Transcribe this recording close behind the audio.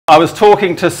I was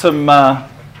talking to some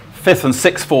fifth and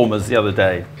sixth formers the other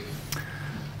day,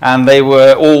 and they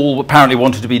were all apparently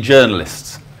wanted to be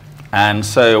journalists. And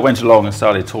so I went along and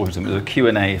started talking to them. It was a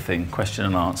Q&A thing, question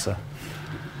and answer.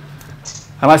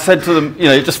 And I said to them, you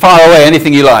know, just fire away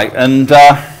anything you like. And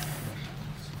I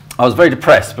was very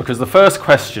depressed because the first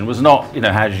question was not, you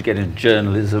know, how did you get into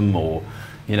journalism, or,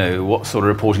 you know, what sort of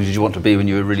reporting did you want to be when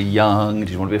you were really young? Did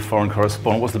you want to be a foreign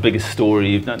correspondent? What's the biggest story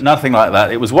you've done? Nothing like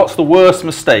that. It was, what's the worst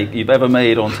mistake you've ever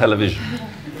made on television?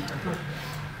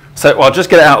 So well, I'll just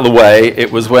get it out of the way. It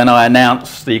was when I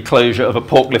announced the closure of a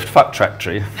pork-lift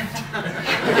factory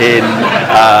in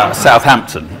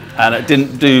Southampton, and it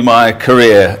didn't do my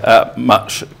career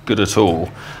much good at all.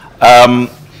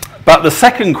 But the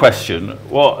second question,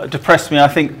 what depressed me, I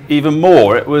think, even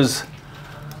more, it was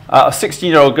a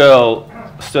 16-year-old girl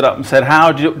stood up and said,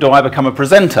 how do I become a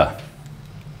presenter?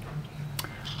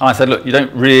 And I said, look, you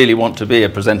don't really want to be a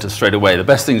presenter straight away. The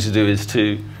best thing to do is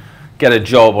to get a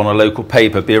job on a local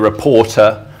paper, be a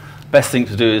reporter. Best thing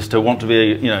to do is to want to be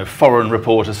a, you know, foreign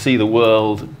reporter, see the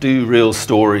world, do real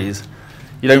stories.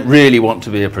 You don't really want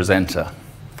to be a presenter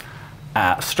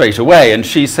straight away. And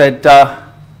she said,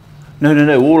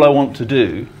 no, all I want to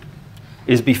do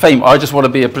is be famous. I just want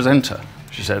to be a presenter,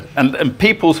 she said. And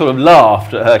people sort of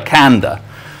laughed at her candor.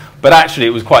 But actually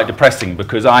it was quite depressing,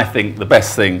 because I think the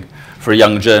best thing for a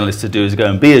young journalist to do is go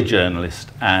and be a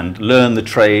journalist and learn the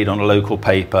trade on a local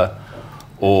paper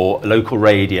or local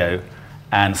radio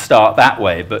and start that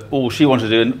way. But all she wanted to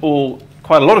do, and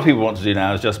quite a lot of people want to do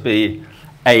now, is just be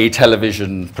a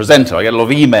television presenter. I get a lot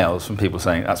of emails from people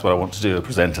saying, that's what I want to do, a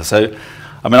presenter. So,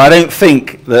 I mean, I don't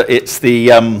think that it's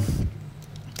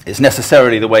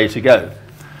necessarily the way to go.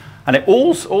 And it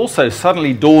also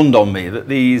suddenly dawned on me that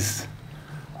these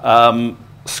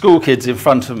school kids in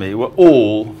front of me were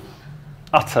all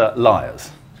utter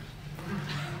liars.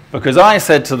 Because I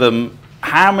said to them,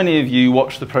 how many of you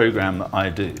watch the programme that I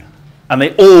do? And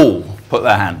they all put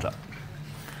their hand up.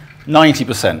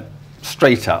 90%,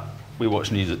 straight up, we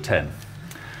watch news at 10.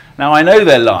 Now, I know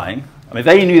they're lying. I mean,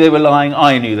 they knew they were lying,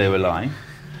 I knew they were lying.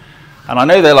 And I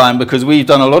know they're lying because we've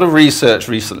done a lot of research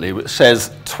recently which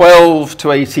says 12 to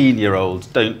 18-year-olds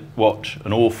don't watch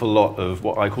an awful lot of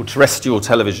what I call terrestrial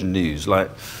television news, like,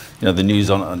 you know, the news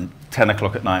on 10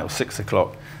 o'clock at night or 6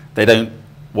 o'clock. They don't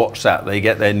watch that. They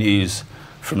get their news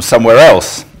from somewhere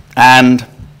else. And,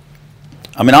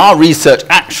 I mean, our research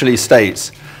actually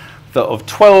states that of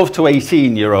 12 to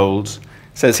 18-year-olds, it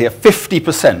says here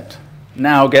 50%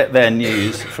 now get their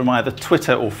news from either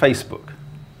Twitter or Facebook.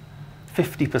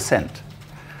 50%.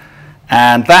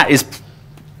 And that is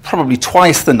probably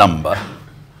twice the number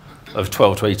of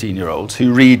 12 to 18-year-olds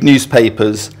who read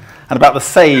newspapers, and about the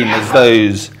same as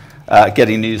those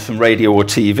getting news from radio or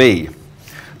TV.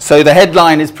 So the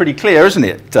headline is pretty clear, isn't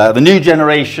it? The new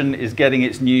generation is getting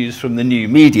its news from the new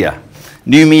media.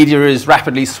 New media is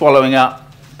rapidly swallowing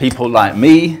up people like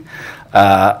me,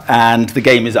 and the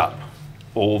game is up,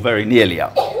 or very nearly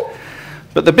up.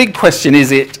 But the big question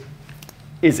is it?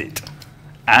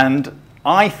 And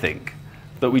I think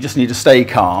that we just need to stay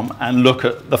calm and look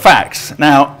at the facts.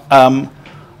 Now,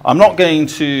 I'm not going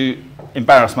to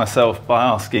embarrass myself by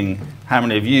asking how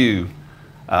many of you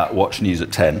watch news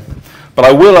at 10, but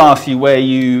I will ask you where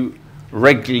you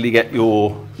regularly get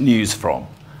your news from.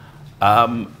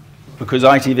 Because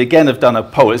ITV again have done a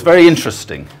poll. It's very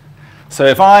interesting. So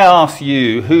if I ask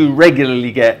you who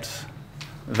regularly gets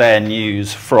their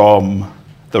news from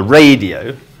the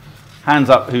radio,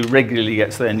 hands up who regularly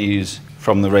gets their news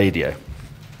from the radio.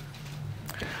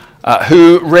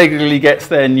 Who regularly gets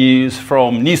their news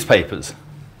from newspapers?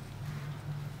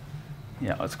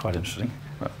 Yeah, that's quite interesting.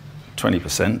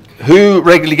 20%. Who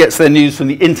regularly gets their news from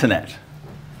the internet?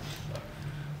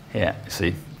 Yeah, you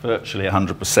see, virtually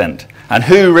 100%. And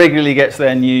who regularly gets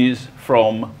their news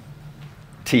from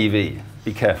TV?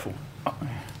 Be careful.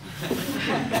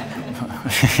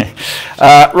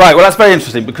 Right, well, that's very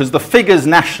interesting, because the figures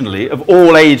nationally of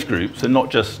all age groups, and not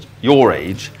just your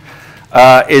age,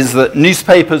 is that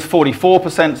newspapers,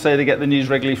 44% say they get the news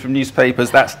regularly from newspapers.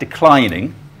 That's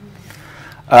declining.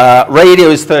 Radio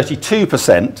is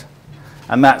 32%,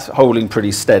 and that's holding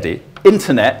pretty steady.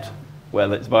 Internet,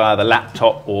 whether it's via the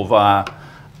laptop or via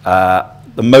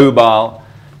the mobile,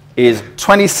 is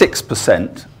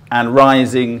 26% and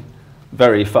rising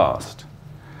very fast.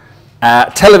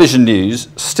 Television news,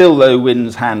 still though,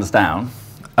 wins hands down,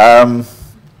 and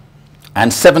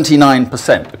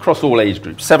 79%, across all age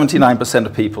groups, 79%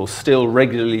 of people still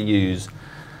regularly use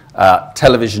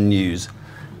television news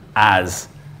as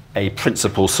a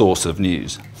principal source of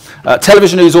news.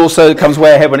 Television news also comes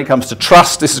way ahead when it comes to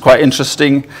trust. This is quite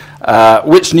interesting.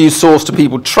 Which news source do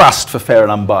people trust for fair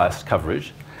and unbiased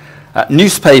coverage?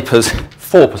 Newspapers,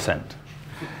 4%.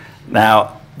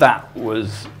 Now,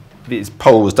 this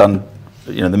poll was done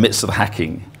in the midst of the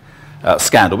hacking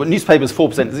scandal, but newspapers,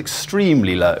 4% is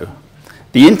extremely low.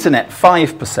 The internet,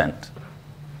 5%,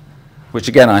 which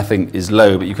again I think is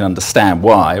low, but you can understand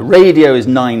why. Radio is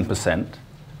 9%.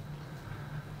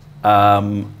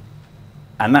 And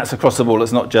that's across the board.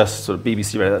 It's not just sort of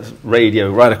BBC radio, that's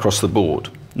radio right across the board.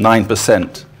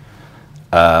 9%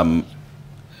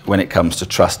 when it comes to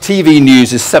trust. TV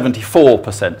news is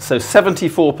 74%. So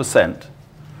 74%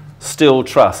 still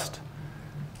trust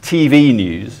TV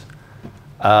news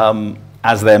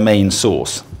as their main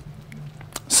source.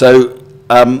 So,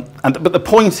 but the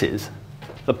point is,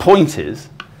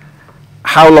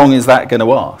 how long is that going to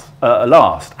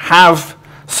last? Have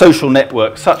social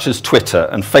networks such as Twitter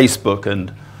and Facebook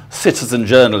and citizen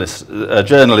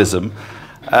journalism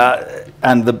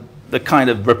and the kind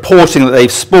of reporting that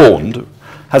they've spawned,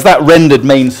 has that rendered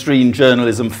mainstream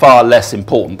journalism far less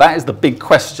important? That is the big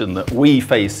question that we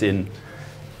face in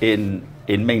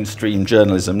mainstream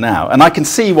journalism now. And I can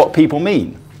see what people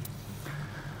mean.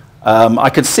 I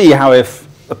can see how if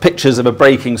pictures of a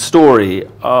breaking story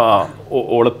or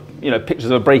pictures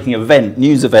of a breaking event,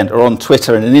 news event, are on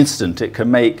Twitter in an instant, it can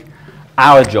make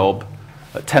our job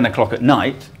at 10 o'clock at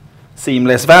night seem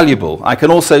less valuable. I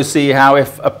can also see how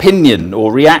if opinion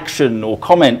or reaction or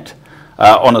comment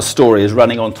on a story is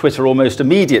running on Twitter almost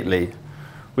immediately,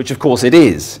 which of course it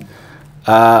is,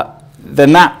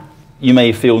 then that, you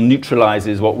may feel,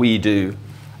 neutralizes what we do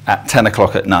at 10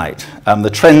 o'clock at night.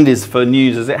 The trend is for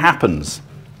news as it happens,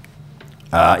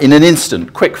 in an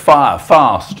instant, quick fire,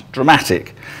 fast,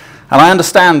 dramatic. And I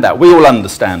understand that. We all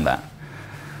understand that.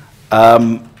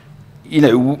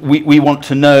 We want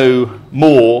to know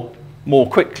more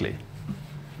quickly.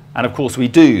 And of course we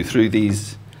do through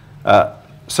these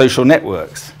social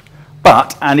networks.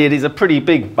 But, and it is a pretty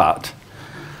big but,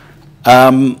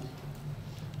 I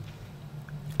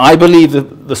believe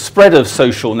that the spread of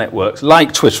social networks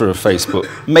like Twitter or Facebook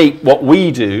make what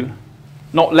we do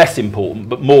not less important,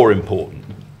 but more important.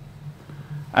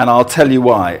 And I'll tell you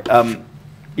why.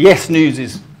 Yes, news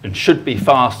is and should be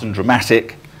fast and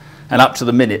dramatic and up to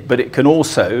the minute, but it can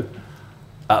also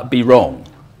be wrong.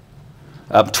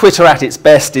 Twitter at its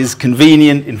best is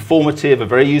convenient, informative, a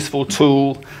very useful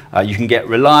tool. You can get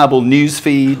reliable news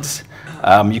feeds.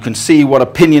 You can see what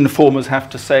opinion formers have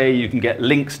to say. You can get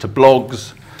links to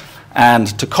blogs and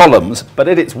to columns. But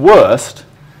at its worst,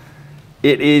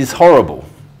 it is horrible.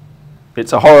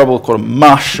 It's a horrible kind of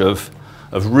mush of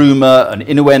rumour and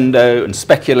innuendo and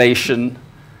speculation.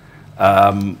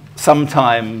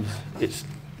 Sometimes it's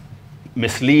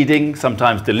misleading,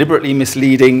 sometimes deliberately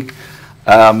misleading,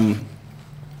 and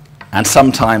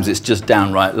sometimes it's just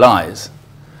downright lies.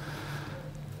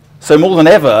 So more than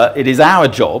ever, it is our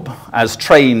job as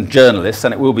trained journalists,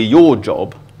 and it will be your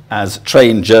job as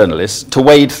trained journalists, to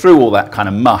wade through all that kind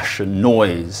of mush and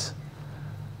noise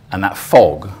and that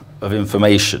fog of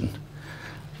information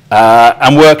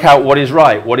and work out what is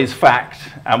right, what is fact,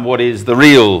 and what is the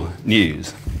real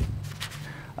news.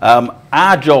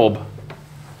 Our job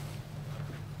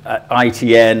at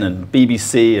ITN and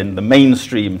BBC and the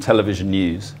mainstream television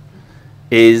news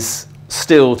is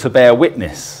still to bear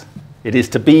witness. It is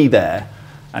to be there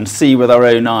and see with our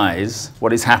own eyes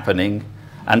what is happening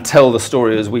and tell the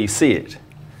story as we see it.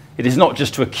 It is not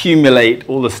just to accumulate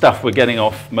all the stuff we're getting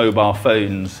off mobile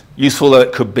phones, useful though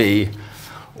it could be,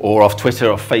 or off Twitter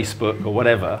or Facebook or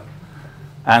whatever,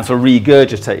 and to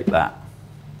regurgitate that.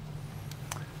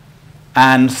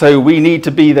 And so we need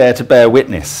to be there to bear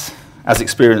witness as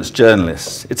experienced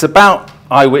journalists. It's about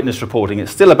eyewitness reporting.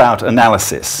 It's still about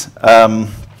analysis. And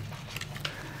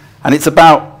it's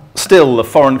about still the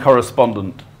foreign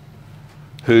correspondent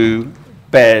who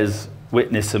bears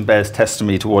witness and bears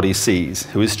testimony to what he sees,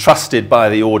 who is trusted by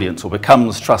the audience or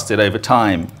becomes trusted over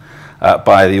time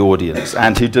by the audience,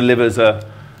 and who delivers an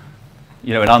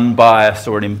unbiased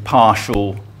or an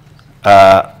impartial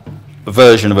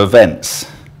version of events.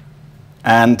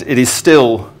 And it is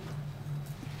still,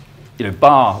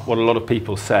 bar what a lot of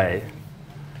people say,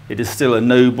 it is still a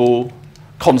noble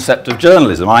concept of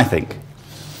journalism, I think.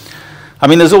 I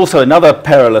mean, there's also another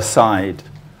perilous side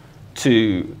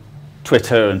to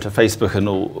Twitter and to Facebook and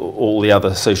all the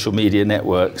other social media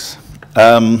networks.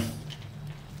 And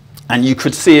you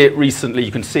could see it recently,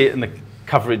 you can see it in the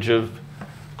coverage of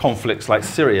conflicts like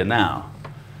Syria now.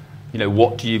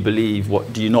 What do you believe,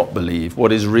 what do you not believe?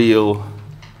 What is real,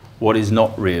 what is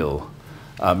not real?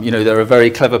 There are very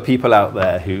clever people out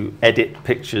there who edit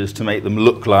pictures to make them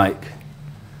look like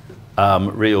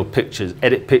real pictures,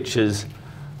 edit pictures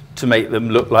to make them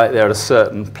look like they're at a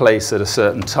certain place at a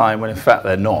certain time when in fact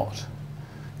they're not.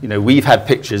 You know, we've had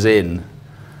pictures in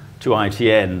to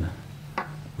ITN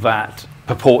that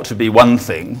purport to be one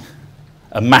thing,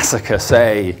 a massacre,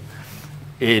 say,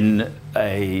 in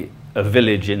a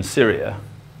village in Syria,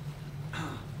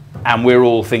 and we're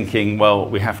all thinking, well,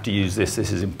 we have to use this,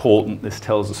 this is important, this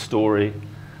tells a story.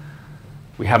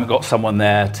 We haven't got someone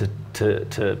there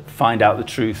to find out the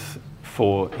truth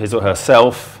for his or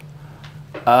herself,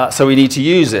 so we need to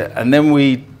use it. And then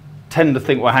we tend to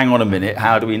think, well, hang on a minute,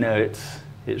 how do we know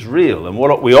it's real? And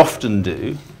what we often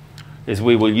do is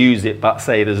we will use it but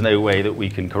say there's no way that we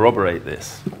can corroborate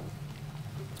this.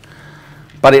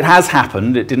 But it has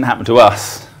happened, it didn't happen to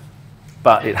us,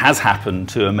 but it has happened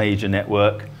to a major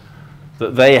network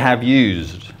that they have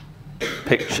used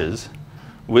pictures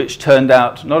which turned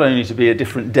out not only to be a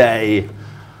different day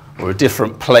or a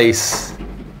different place,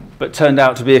 but turned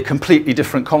out to be a completely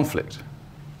different conflict.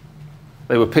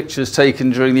 They were pictures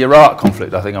taken during the Iraq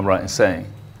conflict, I think I'm right in saying.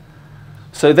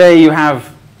 So there you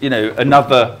have, you know,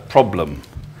 another problem.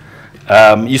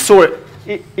 You saw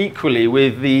it equally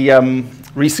with the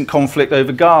recent conflict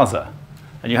over Gaza.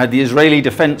 And you had the Israeli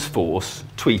Defense Force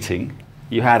tweeting.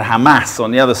 You had Hamas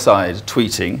on the other side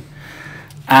tweeting.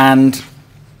 And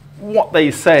what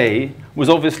they say was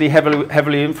obviously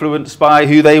heavily influenced by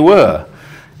who they were.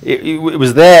 It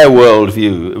was their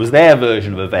worldview. It was their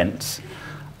version of events,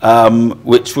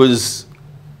 which was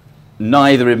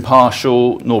neither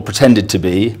impartial nor pretended to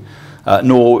be,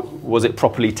 nor was it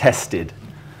properly tested.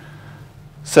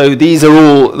 So these are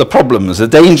all the problems. The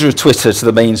danger of Twitter to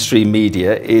the mainstream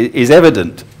media is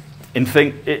evident. In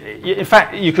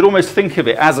fact, you could almost think of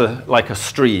it as like a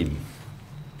stream.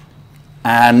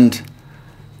 And,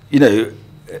 you know,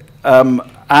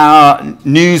 our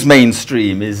news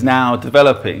mainstream is now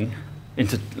developing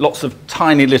into lots of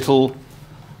tiny little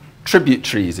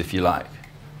tributaries, if you like.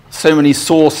 So many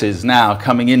sources now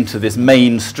coming into this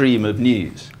mainstream of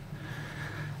news.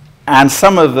 And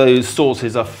some of those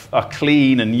sources are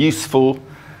clean and useful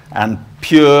and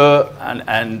pure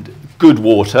and good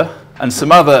water. And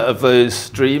some other of those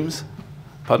streams,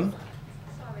 pardon?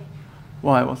 Sorry.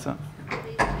 Why, what's that?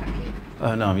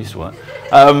 Oh, no, I'm used to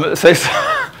that. So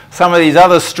some of these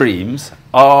other streams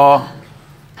are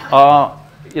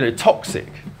you know, toxic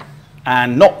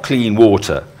and not clean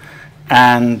water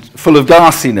and full of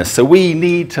gassiness. So we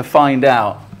need to find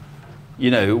out,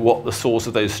 you know, what the source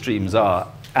of those streams are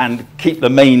and keep the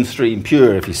mainstream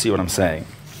pure, if you see what I'm saying.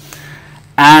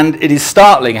 And it is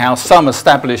startling how some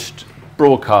established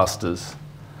broadcasters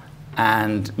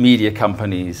and media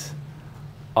companies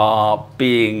are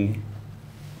being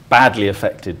badly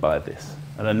affected by this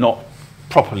and are not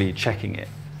properly checking it.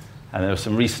 And there are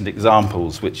some recent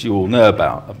examples which you all know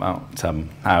about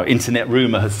how internet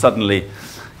rumour has suddenly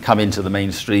come into the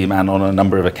mainstream and on a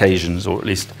number of occasions, or at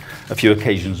least a few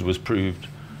occasions, was proved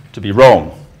to be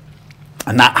wrong.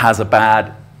 And that has a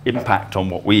bad impact on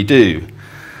what we do,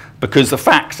 because the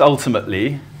facts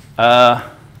ultimately,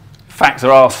 facts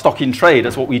are our stock in trade.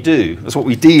 That's what we do. That's what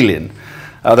we deal in.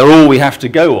 They're all we have to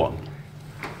go on.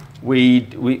 We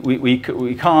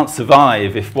can't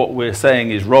survive if what we're saying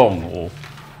is wrong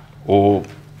or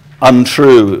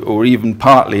untrue or even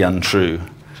partly untrue.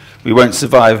 We won't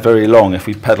survive very long if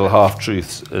we peddle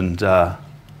half-truths and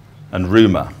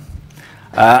rumour.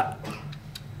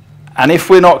 And if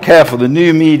we're not careful, in the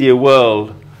new media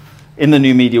world,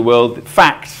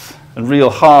 facts and real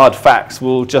hard facts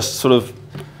will just sort of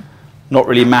not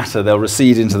really matter. They'll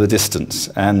recede into the distance,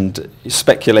 and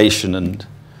speculation and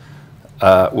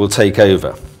will take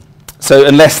over. So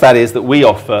unless that is that we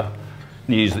offer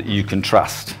news that you can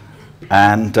trust.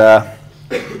 And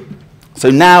so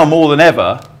now more than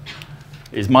ever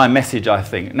is my message, I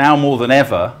think. Now more than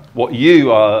ever, what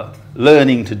you are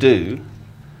learning to do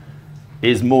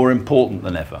is more important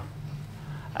than ever.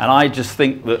 And I just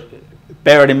think that,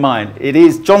 bear it in mind, it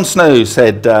is, Jon Snow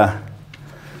said the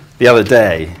other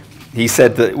day, he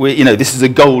said that this is a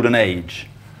golden age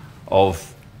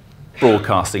of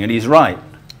broadcasting, and he's right.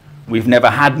 We've never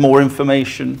had more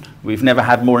information. We've never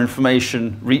had more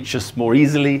information reach us more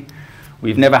easily.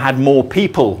 We've never had more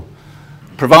people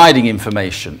providing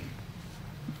information.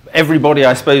 Everybody,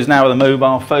 I suppose, now with a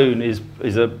mobile phone is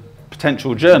a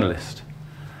potential journalist.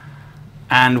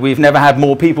 And we've never had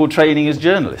more people training as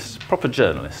journalists, proper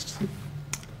journalists.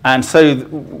 And so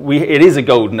it is a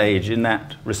golden age in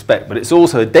that respect, but it's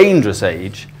also a dangerous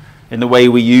age in the way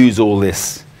we use all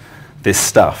this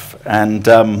stuff. And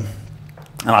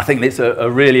I think it's a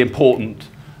really important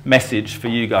message for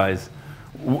you guys.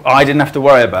 I didn't have to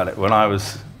worry about it when I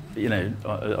was,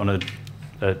 on a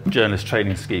a journalist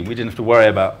training scheme. We didn't have to worry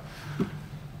about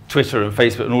Twitter and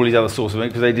Facebook and all these other sorts of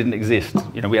things because they didn't exist.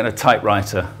 You know, we had a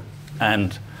typewriter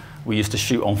and we used to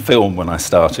shoot on film when I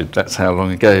started. That's how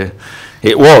long ago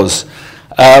it was.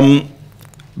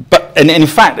 But in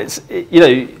fact, you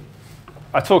know,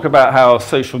 I talk about how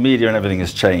social media and everything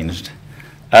has changed.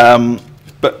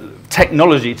 But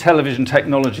technology, television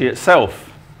technology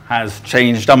itself has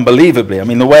changed unbelievably. I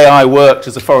mean, the way I worked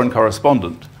as a foreign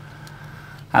correspondent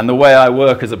and the way I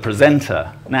work as a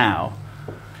presenter now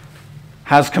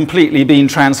has completely been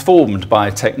transformed by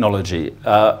technology.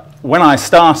 When I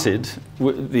started,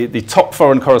 the top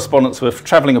foreign correspondents were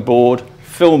traveling abroad,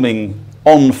 filming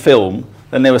on film,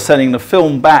 then they were sending the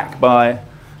film back by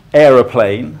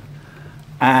aeroplane,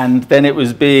 and then it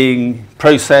was being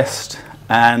processed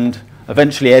and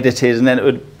eventually edited, and then it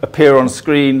would appear on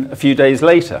screen a few days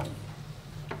later.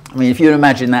 I mean, if you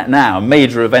imagine that now, a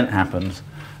major event happens,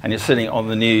 and you're seeing it on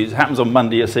the news. It happens on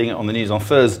Monday, you're seeing it on the news on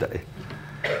Thursday.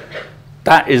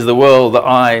 That is the world that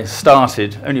I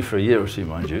started, only for a year or two,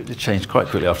 mind you. It changed quite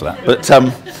quickly after that.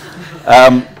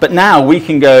 But now we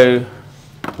can go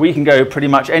pretty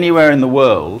much anywhere in the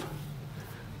world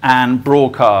and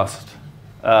broadcast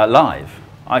live.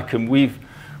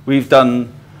 We've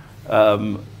done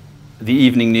the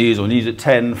evening news or news at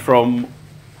 10 from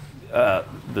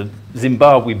the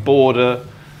Zimbabwe border.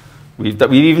 We've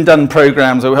even done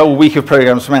programs, a whole week of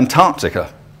programs from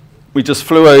Antarctica. We just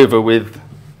flew over with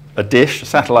a dish, a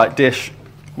satellite dish.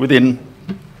 Within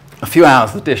a few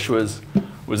hours, the dish was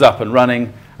up and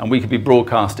running, and we could be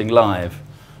broadcasting live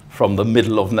from the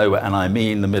middle of nowhere, and I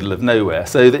mean the middle of nowhere.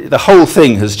 So the whole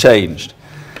thing has changed.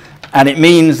 And it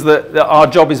means that our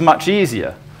job is much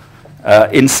easier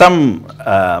in some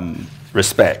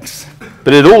respects.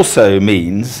 But it also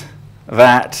means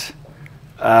that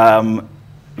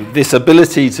this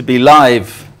ability to be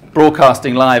live,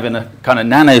 broadcasting live in a kind of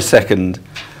nanosecond,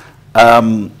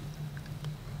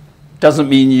 doesn't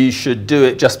mean you should do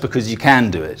it just because you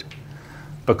can do it.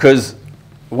 Because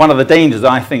one of the dangers,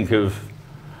 I think, of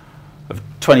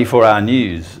 24-hour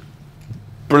news,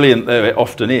 brilliant though it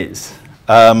often is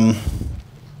that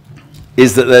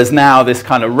there's now this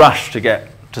kind of rush to get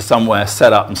to somewhere,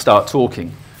 set up and start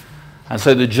talking. And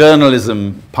so the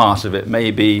journalism part of it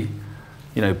may be,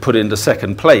 you know, put into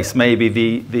second place. Maybe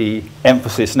the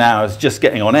emphasis now is just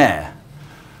getting on air.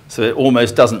 So it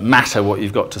almost doesn't matter what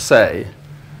you've got to say,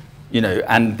 you know,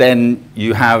 and then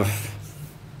you have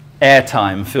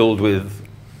airtime filled with,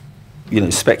 you know,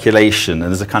 speculation,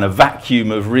 and there's a kind of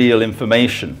vacuum of real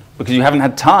information because you haven't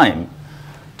had time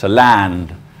to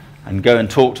land and go and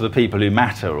talk to the people who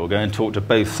matter, or go and talk to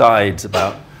both sides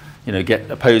about, you know,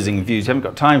 get opposing views. You haven't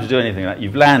got time to do anything like that.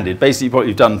 You've landed. Basically what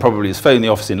you've done probably is phone the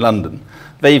office in London.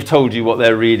 They've told you what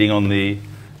they're reading on the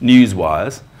news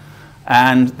wires,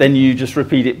 and then you just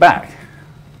repeat it back.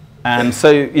 And so,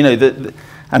 you know,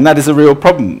 and that is a real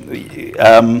problem.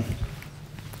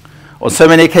 On so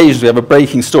many occasions we have a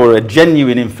breaking story, a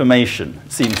genuine information,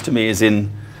 it seems to me, is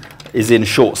in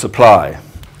short supply.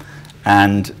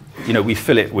 And, you know, we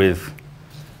fill it with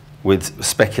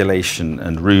speculation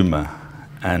and rumour,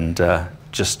 and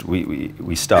just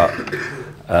we start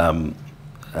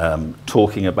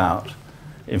talking about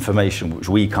information which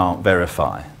we can't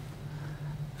verify.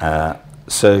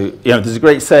 So, you know, there's a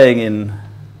great saying in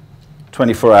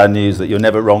 24-hour news that you're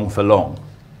never wrong for long.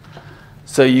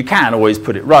 So you can always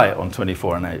put it right on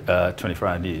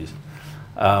 24-hour news.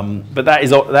 But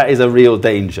that is a real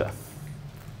danger.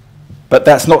 But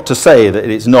that's not to say that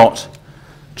it's not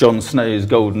Jon Snow's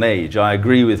golden age. I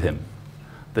agree with him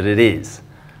that it is,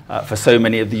 for so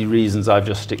many of the reasons I've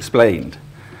just explained.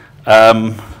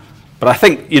 But I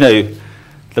think, you know,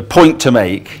 the point to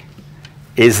make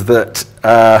is that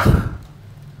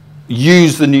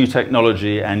use the new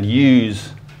technology and use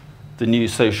the new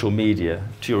social media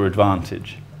to your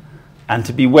advantage, and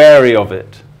to be wary of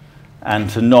it and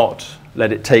to not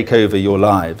let it take over your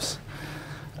lives.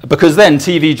 Because then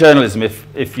TV journalism,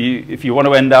 if you want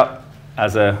to end up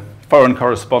as a foreign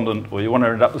correspondent, or you want to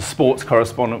end up as a sports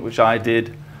correspondent, which I did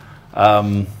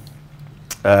in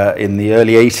the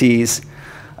early 80s,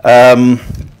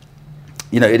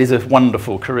 you know, it is a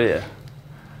wonderful career.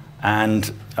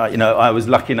 And you know, I was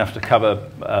lucky enough to cover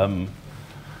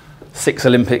 6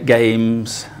 Olympic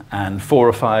Games and 4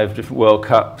 or 5 different World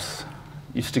Cups.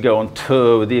 Used to go on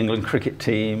tour with the England cricket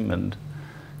team, and,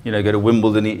 you know, go to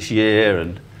Wimbledon each year,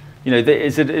 and, you know,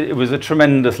 it was a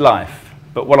tremendous life.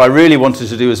 But what I really wanted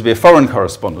to do was be a foreign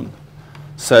correspondent.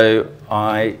 So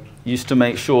I used to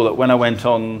make sure that when I went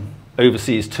on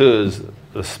overseas tours,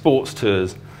 the sports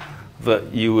tours,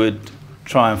 that you would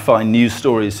try and find news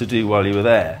stories to do while you were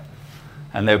there.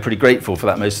 And they were pretty grateful for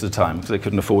that most of the time because they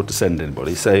couldn't afford to send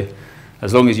anybody. So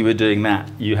as long as you were doing that,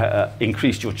 you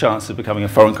increased your chance of becoming a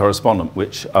foreign correspondent,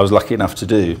 which I was lucky enough to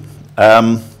do.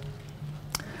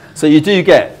 So you do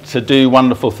get to do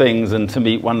wonderful things and to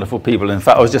meet wonderful people. In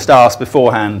fact, I was just asked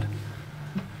beforehand,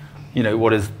 you know,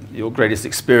 what is your greatest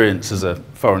experience as a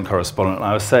foreign correspondent? And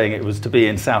I was saying it was to be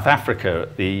in South Africa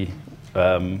at the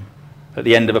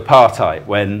end of apartheid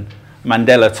when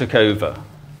Mandela took over,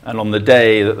 and on the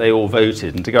day that they all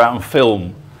voted, and to go out and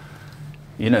film,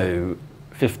 you know,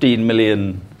 15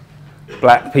 million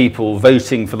black people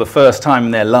voting for the first time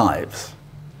in their lives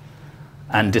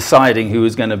and deciding who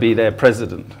was going to be their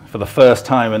president for the first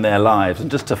time in their lives,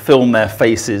 and just to film their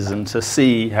faces and to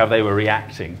see how they were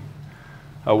reacting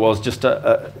was just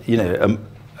a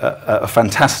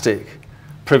fantastic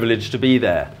privilege to be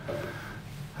there.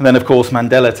 And then, of course,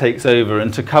 Mandela takes over,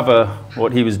 and to cover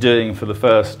what he was doing for the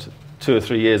first 2 or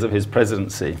 3 years of his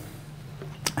presidency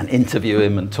and interview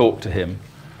him and talk to him,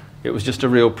 it was just a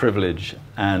real privilege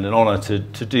and an honor to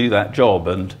do that job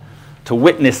and to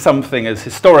witness something as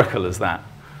historical as that.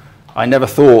 I never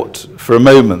thought for a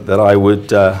moment that I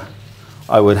would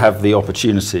have the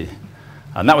opportunity.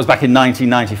 And that was back in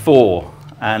 1994.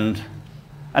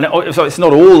 So it's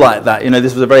not all like that. You know,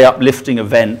 this was a very uplifting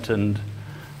event and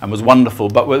was wonderful.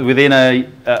 But within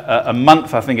a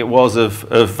month, I think it was, of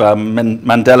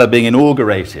Mandela being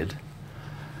inaugurated,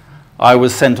 I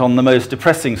was sent on the most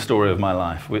depressing story of my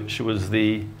life, which was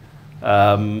the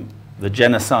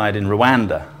genocide in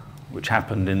Rwanda, which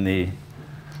happened in the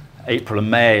April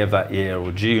and May of that year,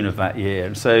 or June of that year.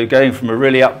 And so going from a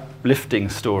really uplifting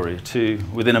story to,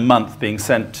 within a month, being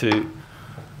sent to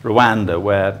Rwanda,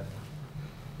 where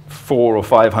 400,000 or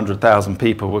 500,000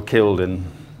 people were killed in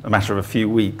a matter of a few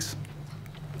weeks,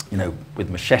 you know, with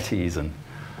machetes and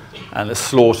they're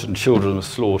slaughtered, and children were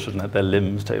slaughtered and had their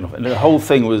limbs taken off. And the whole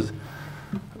thing was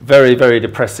very, very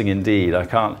depressing indeed. I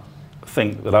can't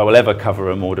think that I will ever cover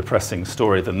a more depressing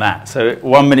story than that. So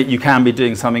one minute you can be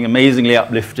doing something amazingly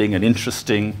uplifting and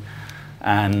interesting,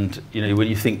 and you know, when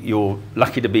you think you're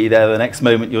lucky to be there, the next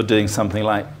moment you're doing something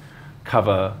like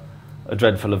cover a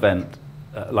dreadful event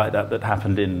like that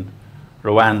happened in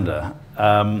Rwanda.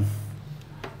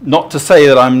 Not to say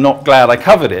that I'm not glad I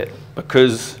covered it,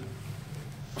 because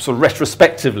sort of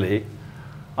retrospectively,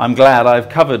 I'm glad I've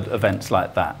covered events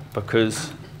like that,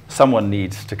 because someone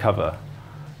needs to cover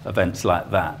events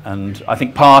like that. And I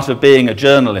think part of being a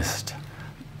journalist,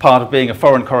 part of being a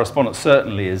foreign correspondent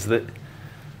certainly, is that,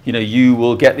 you know, you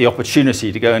will get the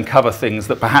opportunity to go and cover things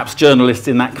that perhaps journalists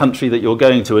in that country that you're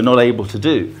going to are not able to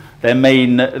do. There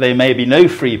may be no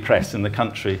free press in the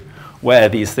country where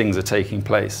these things are taking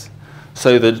place.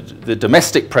 So the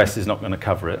domestic press is not going to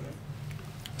cover it.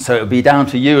 So it would be down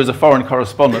to you as a foreign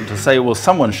correspondent to say, well,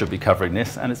 someone should be covering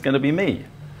this, and it's going to be me,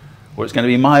 or it's going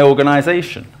to be my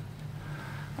organization.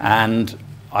 And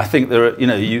I think there are, you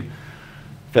know,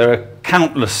 there are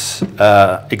countless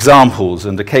examples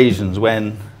and occasions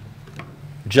when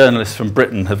journalists from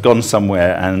Britain have gone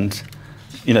somewhere and,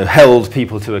 you know, held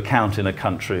people to account in a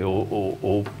country,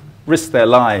 or risked their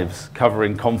lives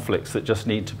covering conflicts that just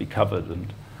need to be covered.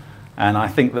 And I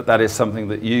think that is something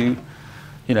that you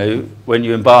know, when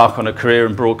you embark on a career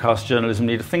in broadcast journalism,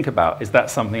 need to think about. Is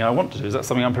that something I want to do? Is that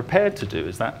something I'm prepared to do?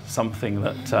 Is that something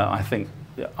that I think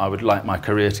I would like my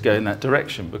career to go in that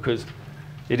direction? Because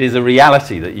it is a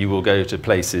reality that you will go to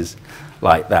places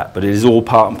like that, but it is all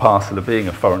part and parcel of being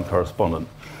a foreign correspondent.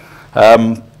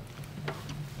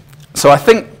 So I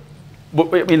think,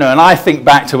 you know, and I think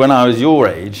back to when I was your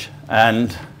age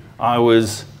and I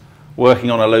was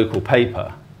working on a local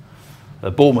paper,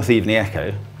 the Bournemouth Evening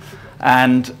Echo,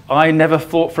 and I never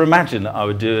thought for imagine that I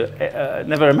would do,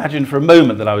 never imagined for a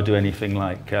moment that I would do anything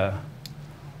like I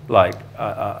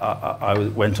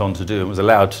went on to do and was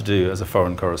allowed to do as a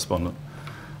foreign correspondent.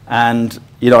 And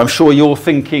you know, I'm sure you're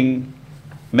thinking,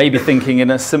 maybe thinking in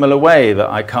a similar way, that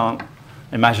I can't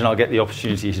imagine I'll get the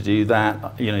opportunity to do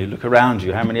that. You know, you look around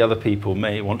you, how many other people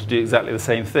may want to do exactly the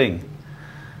same thing?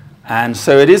 And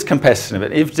so it is competitive,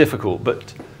 it is difficult,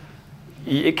 but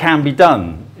it can be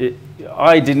done.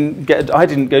 I didn't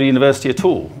go to university at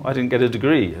all. I didn't get a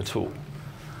degree at all.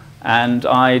 And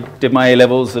I did my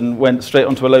A-levels and went straight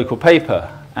onto a local paper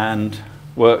and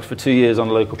worked for 2 years on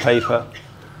a local paper.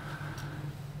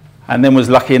 And then was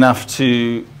lucky enough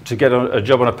to get a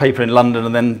job on a paper in London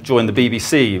and then join the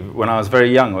BBC when I was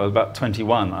very young. I was about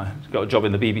 21. I got a job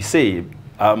in the BBC.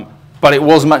 But it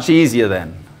was much easier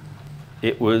then.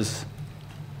 It was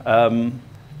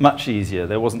much easier.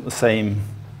 There wasn't the same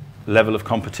level of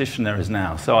competition there is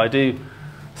now. So I do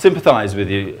sympathise with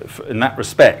you in that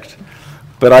respect.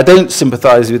 But I don't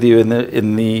sympathise with you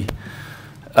in the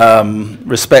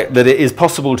respect that it is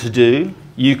possible to do.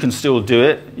 You can still do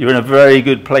it. You're in a very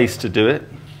good place to do it.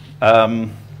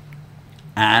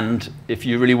 And if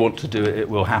you really want to do it, it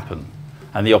will happen.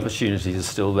 And the opportunities are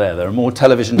still there. There are more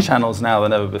television channels now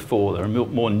than ever before. There are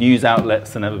more news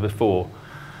outlets than ever before.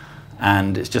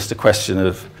 And it's just a question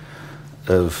of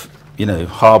you know,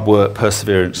 hard work,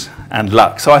 perseverance, and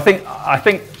luck. So I think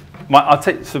I'll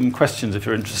take some questions if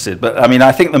you're interested. But I mean,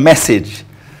 I think the message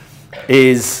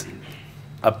is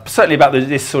certainly about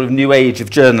this sort of new age of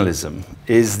journalism,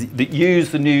 is that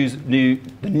use the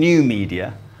new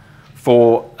media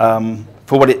for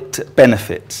what it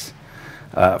benefits,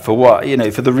 for what, you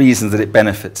know, for the reasons that it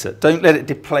benefits it. Don't let it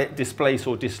displace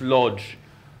or dislodge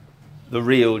the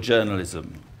real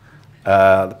journalism,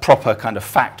 the proper kind of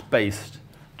fact-based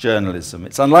journalism.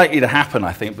 It's unlikely to happen,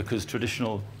 I think, because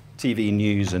traditional TV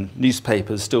news and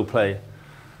newspapers still play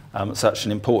such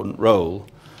an important role.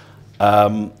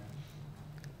 And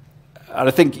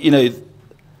I think, you know,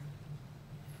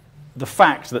 the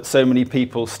fact that so many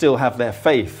people still have their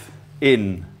faith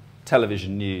in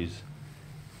television news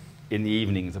in the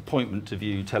evenings, appointment to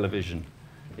view television,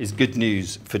 is good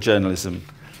news for journalism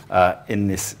in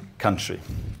this country.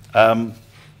 But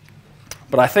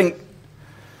I think,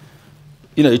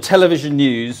 you know, television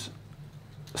news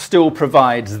still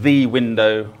provides the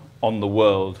window on the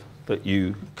world that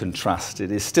you can trust.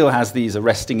 It still has these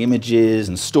arresting images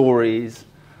and stories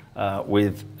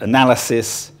with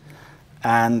analysis,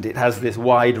 and it has this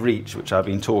wide reach, which I've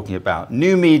been talking about.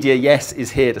 New media, yes,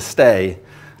 is here to stay,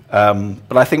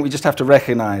 but I think we just have to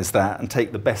recognize that and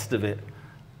take the best of it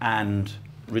and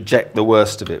reject the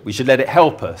worst of it. We should let it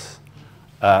help us,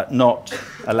 not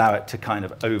allow it to kind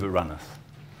of overrun us.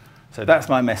 So that's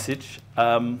my message.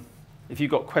 If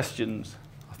you've got questions,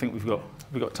 I think we've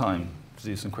got time to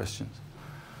do some questions.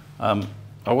 I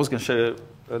was going to show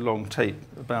a long tape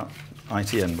about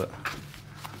ITN, but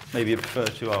maybe I prefer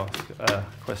to ask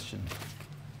questions.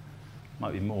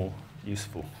 Might be more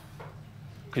useful,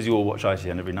 because you all watch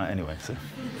ITN every night anyway.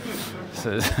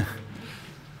 So.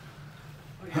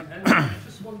 And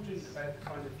just wondering about the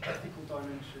kind of ethical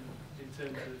dimension in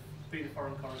terms of being a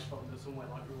foreign correspondent somewhere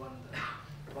like Rwanda.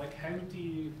 Like, how do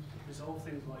you resolve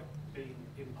things like being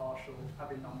impartial,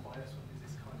 having non-bias when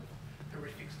there's this kind of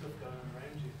horrific stuff going on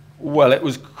around you? Well, it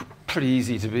was pretty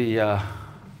easy to be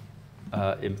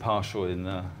impartial in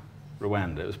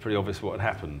Rwanda. It was pretty obvious what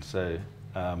had happened. So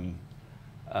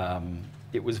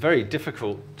it was very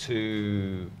difficult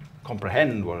to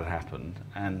comprehend what had happened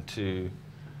and to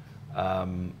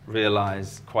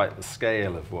realize quite the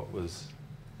scale of what was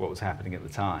happening at the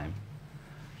time.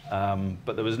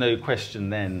 But there was no question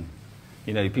then.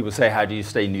 You know, people say, how do you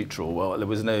stay neutral? Well, there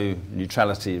was no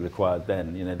neutrality required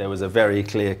then. You know, there was a very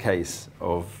clear case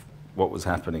of what was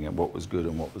happening and what was good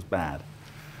and what was bad.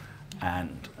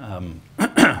 And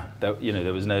you know,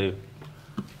 there was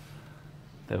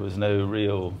no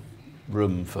real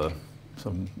room for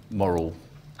some moral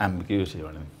ambiguity or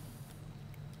anything.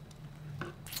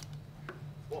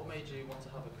 What made you want to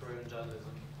have a career in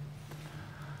journalism?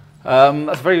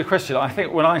 That's a very good question. I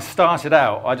think when I started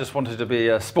out, I just wanted to be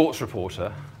a sports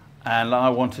reporter, and I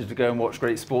wanted to go and watch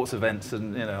great sports events,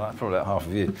 and you know, probably like half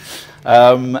of you.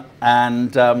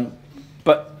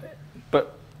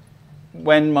 But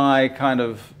when my kind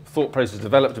of thought process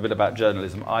developed a bit about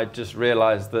journalism, I just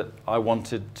realised that I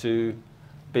wanted to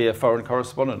be a foreign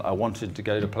correspondent. I wanted to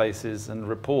go to places and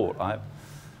report. I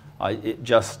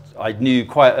knew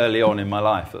quite early on in my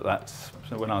life that that's,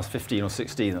 when I was 15 or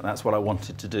 16, that that's what I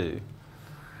wanted to do.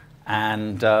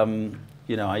 And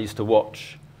you know, I used to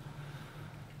watch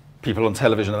people on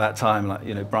television at that time, like,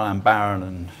 you know, Brian Barron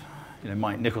and, you know,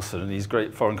 Mike Nicholson and these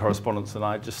great foreign correspondents, and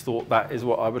I just thought that is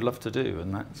what I would love to do,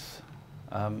 and that's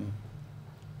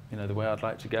you know, the way I'd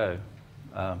like to go.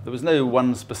 There was no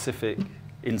one specific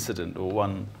incident or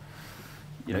one,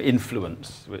 you know,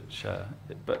 influence, which,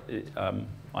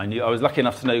 I knew. I was lucky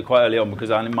enough to know quite early on, because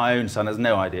my own son has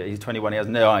no idea. He's 21. He has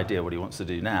no idea what he wants to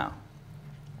do now,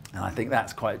 and I think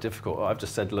that's quite difficult. I've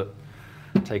just said, look,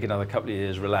 take another couple of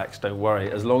years, relax, don't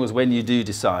worry. As long as when you do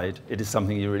decide it is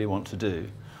something you really want to do,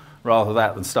 rather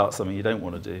that than start something you don't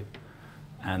want to do,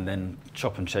 and then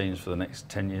chop and change for the next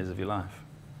 10 years of your life.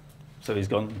 So he's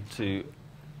gone to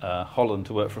Holland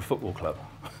to work for a football club,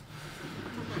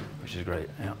 which is great.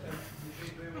 Yeah.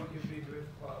 You've been doing what you've been doing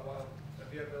for quite a while.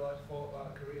 Have you ever thought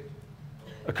about a career?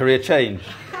 A career change?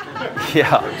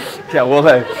 Yeah. Well,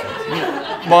 no,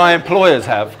 my employers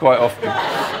have quite often.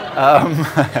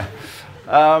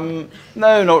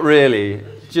 No, not really.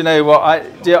 Do you know what?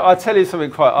 I'll tell you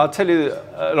something I'll tell you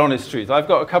an honest truth. I've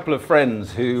got a couple of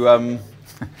friends who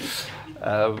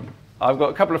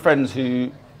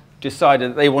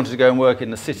decided that they wanted to go and work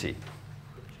in the city.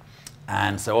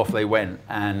 And so off they went,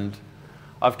 and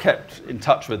I've kept in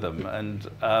touch with them,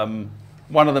 and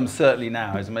one of them certainly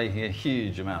now is making a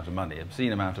huge amount of money,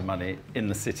 obscene amount of money in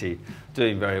the city,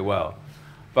 doing very well.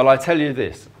 But I tell you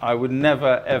this, I would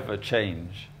never ever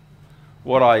change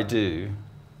what I do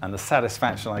and the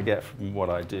satisfaction I get from what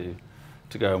I do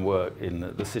to go and work in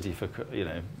the city for, you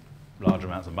know, large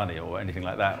amounts of money or anything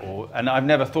like that. And I've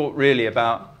never thought really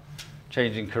about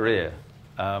changing career.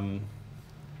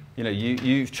 You know,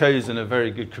 you've chosen a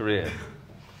very good career,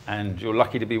 and you're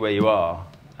lucky to be where you are,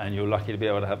 and you're lucky to be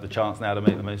able to have the chance now to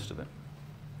make the most of it.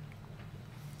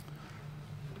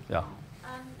 Yeah.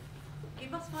 You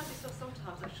must find yourself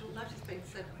sometimes, I shall notice, being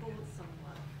sent abroad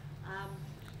somewhere.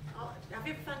 Have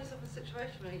you ever found yourself in a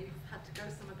situation where you've had to go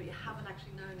somewhere but you haven't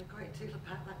actually known a great deal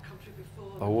about that country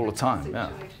before? Oh, all the time, yeah.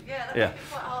 Yeah, that's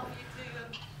quite hard for you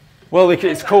to... Well,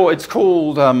 it's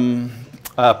called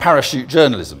parachute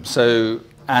journalism. So,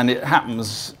 and it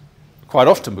happens quite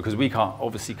often because we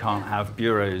obviously can't have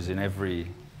bureaus in every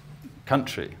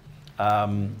country.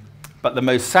 But the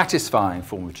most satisfying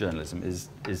form of journalism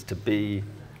is to be,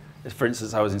 for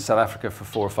instance, I was in South Africa for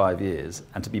 4 or 5 years,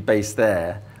 and to be based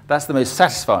there, that's the most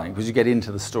satisfying because you get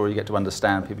into the story, you get to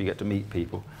understand people, you get to meet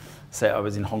people. Say I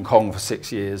was in Hong Kong for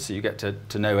 6 years, so you get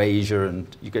to know Asia, and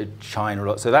you go to China a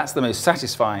lot. So that's the most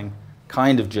satisfying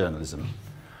kind of journalism.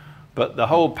 But the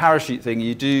whole parachute thing,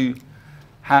 you do,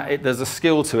 there's a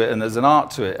skill to it and there's an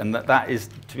art to it, and that is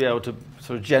to be able to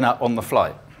sort of gen up on the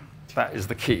flight. That is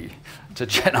the key, to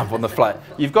gen up on the flight.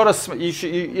 You've got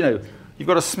you've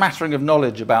got a smattering of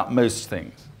knowledge about most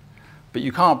things, but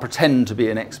you can't pretend to be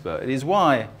an expert. It is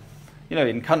why, you know,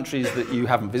 in countries that you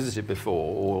haven't visited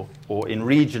before, or in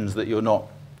regions that you're not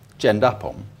genned up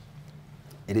on,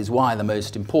 it is why the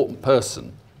most important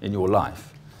person in your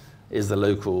life is the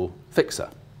local fixer,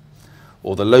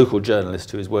 or the local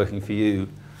journalist who is working for you,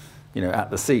 you know,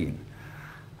 at the scene.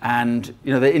 And,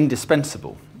 you know, they're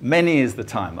indispensable. Many is the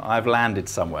time that I've landed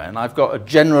somewhere and I've got a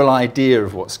general idea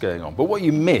of what's going on. But what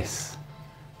you miss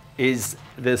is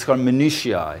this kind of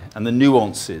minutiae and the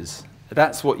nuances.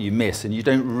 That's what you miss, and you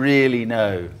don't really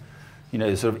know, you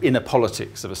know, the sort of inner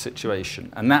politics of a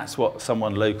situation. And that's what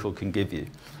someone local can give you.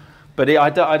 But I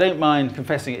don't mind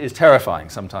confessing, it is terrifying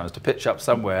sometimes to pitch up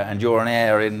somewhere and you're on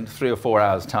air in 3 or 4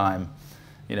 hours' time,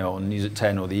 you know, on News at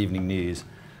 10 or the evening news,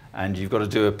 and you've got to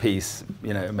do a piece,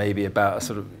 you know, maybe about a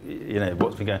sort of, you know,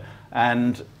 what's been going on.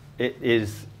 And it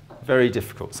is very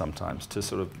difficult sometimes to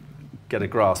sort of get a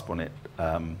grasp on it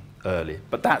early.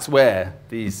 But that's where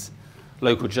these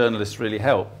local journalists really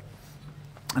help.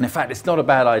 And in fact, it's not a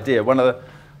bad idea. One of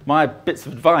my bits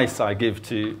of advice I give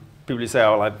to people who say,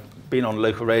 oh, well, I've been on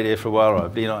local radio for a while,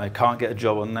 or I can't get a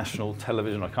job on national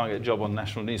television, or I can't get a job on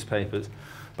national newspapers,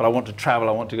 but I want to travel,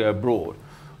 I want to go abroad.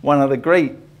 One of the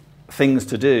great things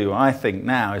to do, I think,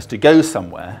 now is to go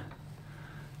somewhere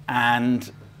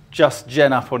and just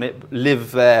gen up on it,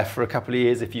 live there for a couple of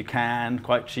years if you can,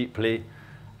 quite cheaply,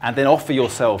 and then offer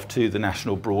yourself to the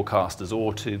national broadcasters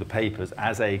or to the papers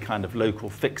as a kind of local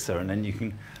fixer. And then you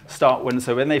can start when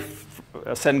they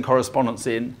send correspondents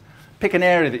in, pick an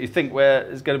area that you think where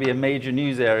is going to be a major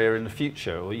news area in the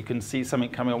future, or you can see something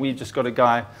coming on. We've just got a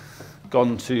guy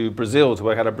gone to Brazil to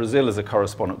work out of Brazil as a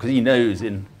correspondent because he knows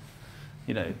in,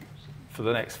 you know, for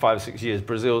the next 5 or 6 years,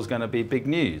 Brazil's going to be big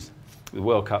news with the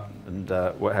World Cup and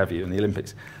what have you, and the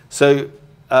Olympics. So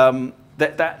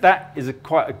that is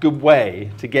quite a good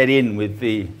way to get in with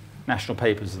the national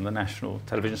papers and the national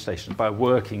television stations by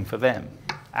working for them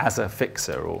as a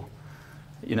fixer, or,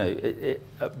 you know,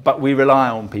 but we rely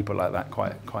on people like that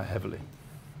quite heavily.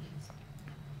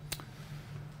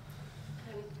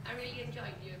 I really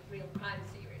enjoyed your real crime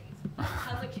series.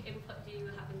 How much input do you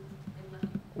have in that?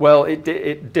 Well,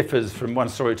 it differs from one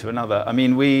story to another. I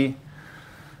mean, we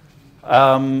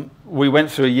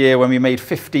went through a year when we made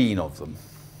 15 of them.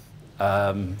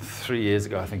 3 years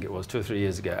ago, I think it was, 2 or 3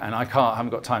 years ago, and I haven't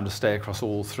got time to stay across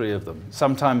all 3 of them.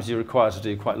 Sometimes you're required to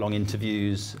do quite long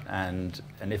interviews, and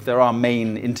if there are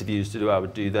main interviews to do, I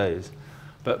would do those.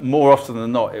 But more often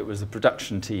than not, it was the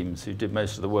production teams who did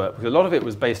most of the work, because a lot of it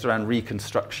was based around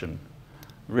reconstruction,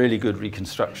 really good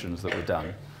reconstructions that were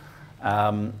done.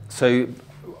 So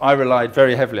I relied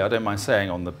very heavily, I don't mind saying,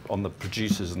 on the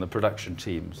producers and the production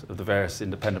teams of the various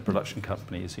independent production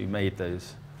companies who made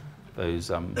those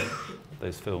films.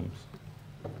 What's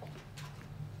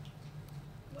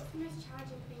the most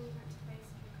challenging thing you've had to face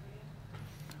in your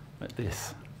career? Like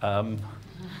this.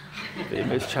 The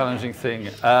most challenging thing.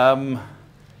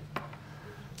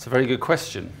 It's a very good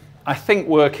question. I think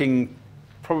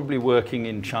probably working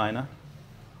in China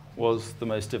was the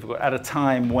most difficult, at a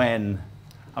time when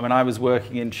I mean, I was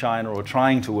working in China, or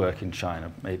trying to work in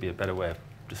China, maybe a better way of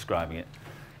describing it,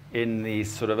 in the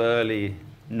sort of early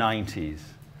 90s,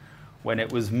 when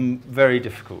it was very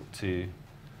difficult to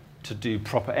do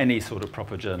any sort of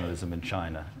proper journalism in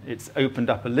China. It's opened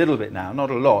up a little bit now, not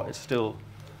a lot. It's still,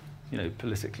 you know,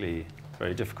 politically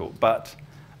very difficult. But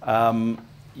to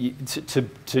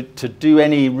do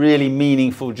any really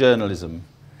meaningful journalism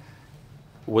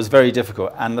was very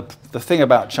difficult. And the thing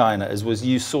about China was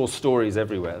you saw stories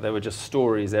everywhere. There were just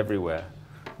stories everywhere,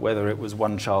 whether it was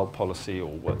one-child policy or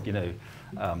what, you know,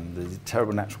 the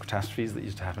terrible natural catastrophes that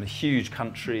used to happen. A huge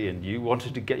country, and you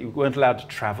weren't allowed to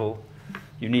travel.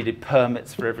 You needed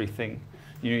permits for everything.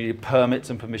 You needed permits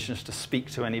and permissions to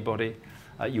speak to anybody.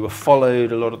 You were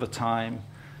followed a lot of the time.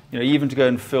 You know, even to go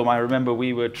and film. I remember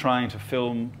we were trying to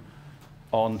film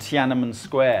on Tiananmen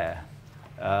Square.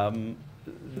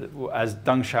 As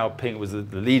Deng Xiaoping was the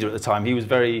leader at the time, he was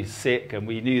very sick, and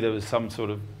we knew there was some sort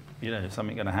of, you know,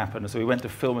 something going to happen. So we went to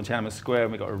film in Tiananmen Square,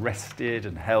 and we got arrested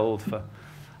and held for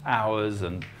hours,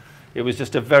 and it was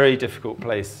just a very difficult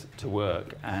place to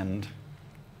work. And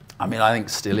I mean, I think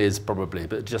still is probably,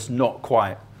 but just not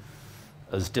quite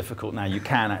as difficult now. You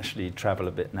can actually travel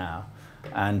a bit now.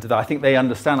 And I think they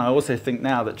understand. I also think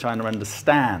now that China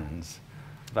understands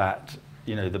that,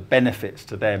 you know, the benefits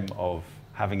to them of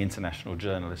having international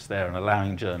journalists there and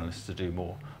allowing journalists to do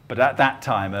more. But at that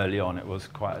time, early on, it was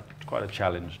quite a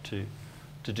challenge to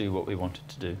do what we wanted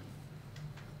to do.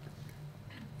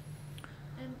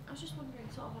 I was just wondering,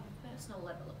 sort of on a personal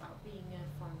level, about being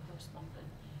a foreign correspondent,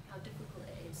 how difficult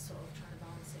it is sort of trying to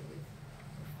balance it with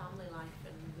family life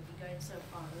and with you going so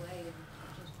far away, and it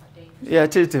was quite dangerous. Yeah,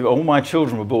 it is. All my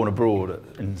children were born abroad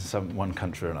in one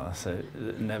country or another, so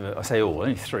never, I say all,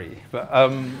 only 3. But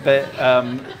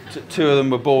 2 of them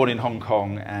were born in Hong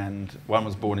Kong, and 1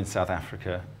 was born in South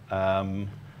Africa.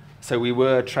 So we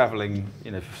were traveling,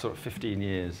 you know, for sort of 15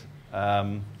 years.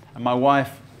 And my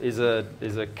wife is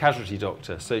a casualty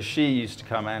doctor, so she used to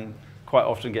come and quite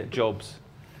often get jobs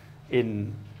so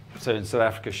in South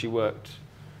Africa she worked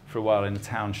for a while in a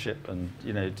township, and,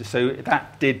 you know, so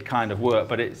that did kind of work,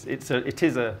 but it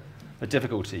is a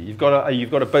difficulty. You've got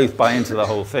to both buy into the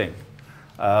whole thing.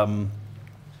 And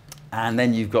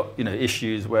then you've got, you know,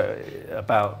 issues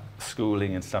about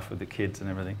schooling and stuff with the kids and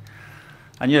everything.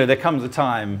 And, you know, there comes a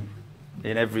time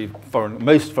in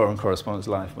most foreign correspondents'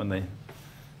 life when they,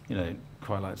 you know,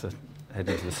 quite like to head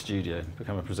into the studio,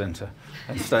 become a presenter,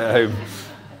 and stay at home.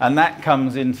 And that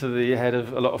comes into the head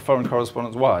of a lot of foreign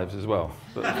correspondents' wives as well.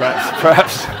 But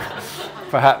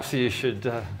perhaps you should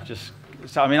just...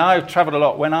 So, I mean, I've travelled a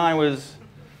lot. When I was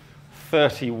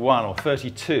 31 or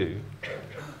 32,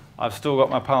 I've still got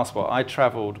my passport. I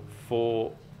travelled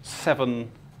for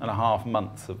 7.5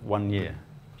 months of 1 year.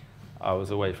 I was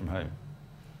away from home.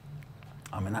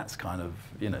 I mean, that's kind of,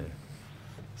 you know,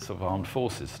 sort of armed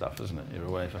forces stuff, isn't it? You're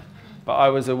away for... But I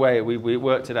was away. We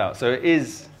worked it out. So it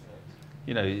is...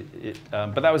 You know,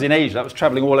 but that was in Asia. That was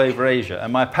traveling all over Asia.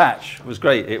 And my patch was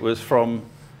great. It was from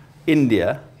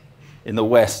India in the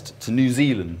west to New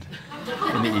Zealand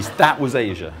in the east. That was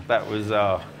Asia. That was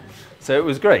so it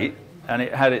was great, and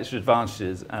it had its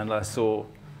advantages. And I saw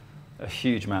a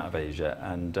huge amount of Asia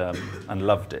and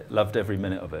loved it. Loved every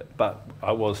minute of it. But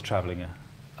I was traveling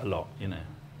a lot, you know.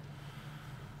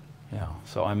 Yeah.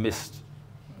 So I missed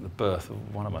the birth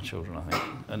of one of my children, I think,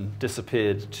 and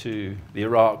disappeared to the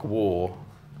Iraq War,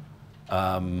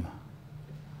 I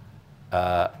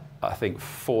think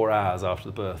 4 hours after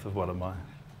the birth of one of my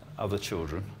other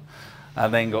children,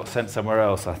 and then got sent somewhere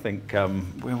else. I think,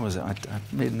 when was it? I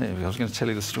was going to tell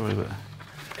you the story, but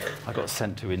I got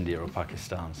sent to India or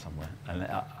Pakistan somewhere, and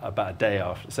about a day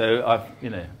after. So I've,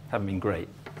 you know, haven't been great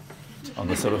on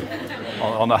the sort of,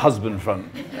 on the husband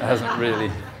front. It hasn't really...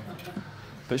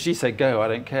 But she said, go, I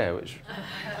don't care, which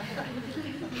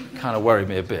kind of worried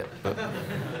me a bit. But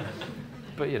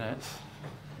you know,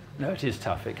 it is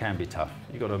tough. It can be tough.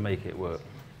 You've got to make it work.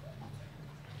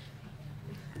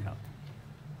 Yeah.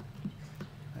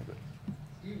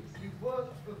 You've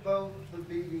worked for both the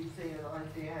BBC and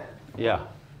ITN. Yeah.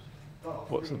 But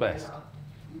What's the best?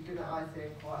 You've been at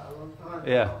ITN quite a long time.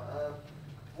 Yeah. Now.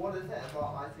 What is it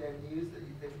about ITN News that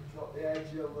you think got the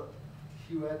edge over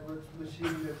Hugh Edwards'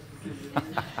 machine?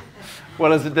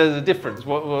 Well, there's a difference.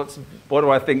 What do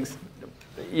I think?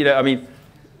 You know, I mean,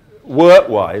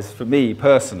 work-wise, for me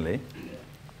personally,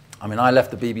 I mean, I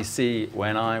left the BBC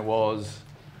when I was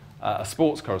a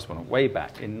sports correspondent way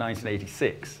back in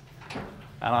 1986,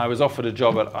 and I was offered a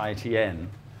job at ITN,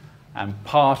 and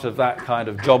part of that kind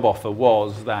of job offer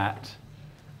was that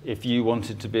if you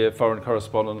wanted to be a foreign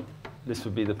correspondent, this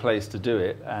would be the place to do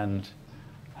it, and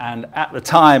And at the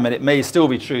time, and it may still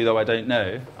be true, though I don't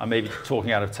know, I may be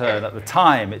talking out of turn, at the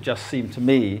time it just seemed to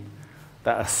me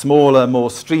that a smaller, more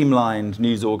streamlined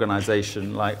news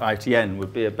organisation like ITN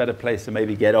would be a better place to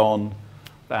maybe get on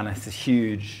than a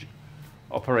huge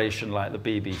operation like the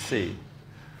BBC.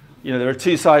 You know, there are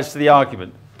two sides to the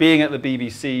argument. Being at the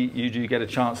BBC, you do get a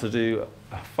chance to do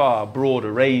a far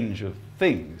broader range of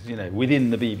things, you know,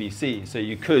 within the BBC. So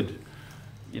you could,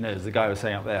 you know, as the guy was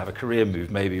saying up there, have a career move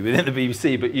maybe within the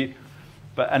BBC,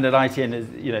 and at ITN,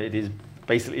 it is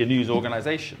basically a news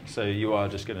organisation, so you are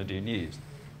just going to do news.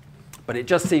 But it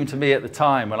just seemed to me at the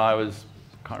time when I was,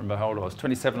 I can't remember how old I was,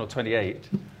 27 or 28,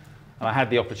 and I had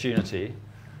the opportunity,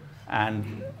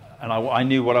 and I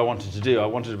knew what I wanted to do. I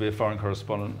wanted to be a foreign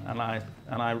correspondent, and I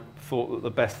thought that the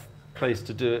best place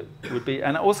to do it would be,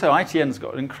 and also ITN's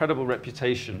got an incredible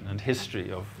reputation and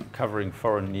history of covering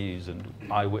foreign news and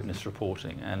eyewitness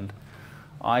reporting, and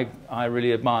I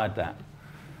really admired that,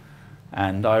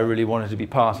 and I really wanted to be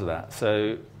part of that.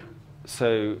 So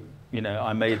you know,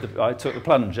 I took the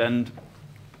plunge, and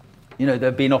you know, there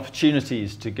have been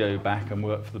opportunities to go back and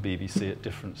work for the BBC at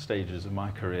different stages of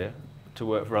my career, to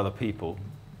work for other people,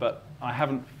 but I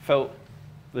haven't felt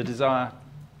the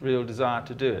real desire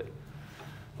to do it.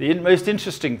 The most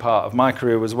interesting part of my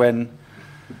career was when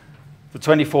the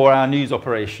 24-hour news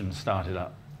operations started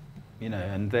up, you know,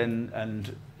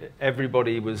 and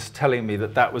everybody was telling me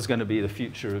that that was going to be the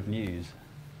future of news.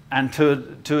 And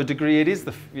to a degree, it is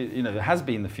it has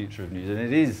been the future of news, and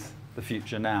it is the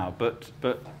future now. But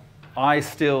I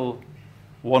still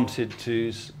wanted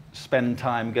to spend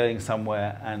time going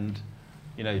somewhere and,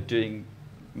 you know,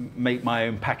 make my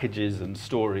own packages and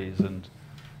stories, and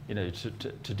you know,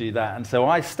 to do that. And so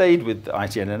I stayed with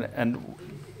ITN, and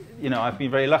you know, I've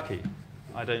been very lucky.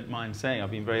 I don't mind saying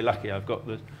I've been very lucky. I've got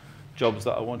the jobs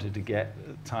that I wanted to get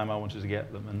at the time I wanted to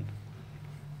get them,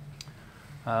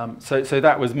 and so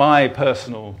that was my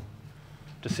personal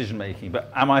decision making. But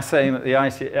am I saying that the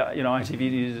ITV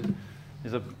news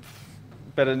is a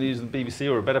better news than the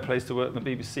BBC, or a better place to work than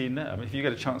the BBC? No. I mean, if you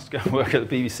get a chance to go and work at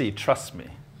the BBC, trust me,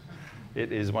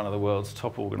 it is one of the world's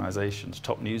top organisations,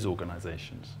 top news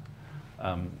organisations,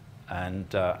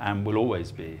 and will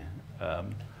always be,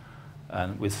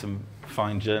 and with some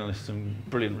fine journalists and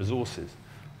brilliant resources.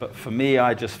 But for me,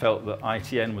 I just felt that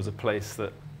ITN was a place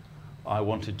that I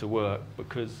wanted to work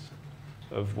because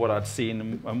of what I'd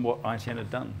seen and what ITN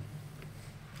had done,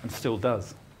 and still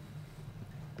does.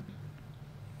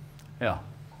 Yeah.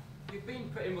 You've been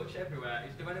pretty much everywhere.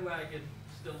 Is there anywhere you'd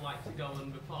still like to go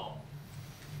and report?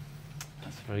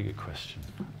 That's a very good question.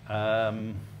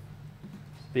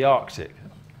 The Arctic.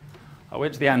 I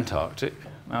went to the Antarctic.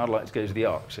 Now I'd like to go to the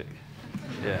Arctic.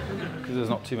 Yeah, because there's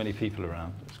not too many people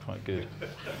around. It's quite good.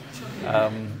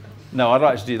 No, I'd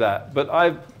like to do that. But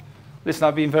listen,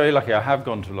 I've been very lucky. I have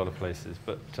gone to a lot of places,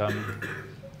 but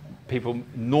people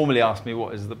normally ask me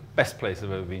what is the best place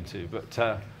I've ever been to.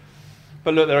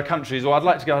 But look, there are countries. Well, I'd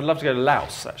love to go to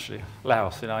Laos. Actually,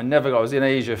 Laos. You know, I was in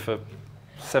Asia for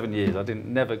 7 years. I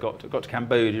never got to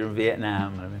Cambodia and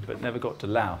Vietnam, but never got to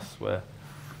Laos, where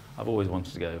I've always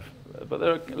wanted to go. But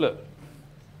look,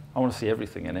 I want to see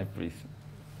everything and everything.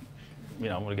 You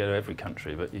know, I want to go to every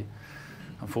country, but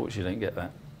unfortunately, you don't get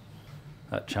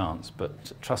that chance.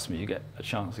 But trust me, you get a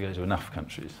chance to go to enough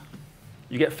countries.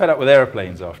 You get fed up with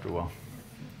aeroplanes after a while.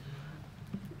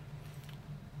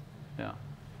 Yeah.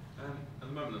 At the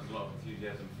moment, there's a lot of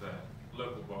enthusiasm for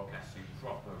local broadcasting,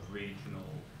 proper regional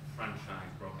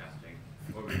franchise broadcasting,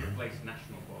 where we replace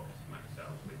national broadcasting like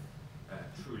yourselves with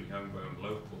truly homegrown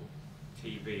local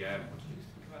TV. What do you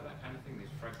think about that kind of thing,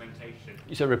 this fragmentation?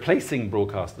 You said replacing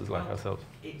broadcasters like ourselves?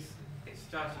 It's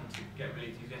starting to get really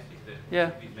enthusiastic that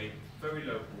TV's made very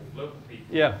local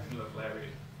people in local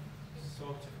areas.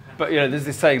 Sort of but you know, there's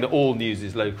this saying that all news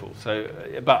is local. So,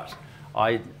 but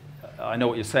I know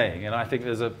what you're saying, and I think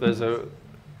there's a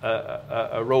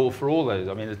role for all those.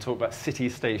 I mean, they talk about city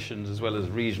stations as well as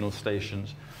regional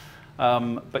stations.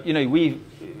 But you know,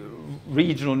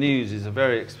 regional news is a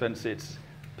very expensive.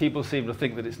 People seem to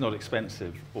think that it's not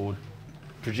expensive, or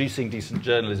producing decent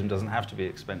journalism doesn't have to be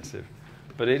expensive,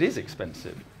 but it is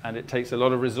expensive, and it takes a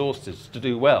lot of resources to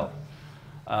do well.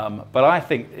 But I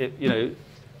think it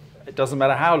doesn't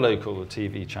matter how local the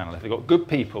TV channel. If they've got good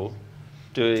people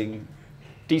doing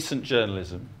decent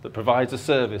journalism that provides a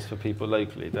service for people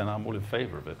locally, then I'm all in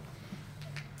favour of it.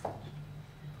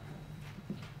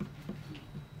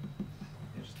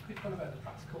 Just a quick one about the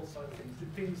practical side of things.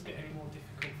 Did things get any more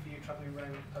difficult for you travelling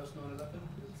around post 9/11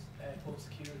 with airport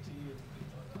security and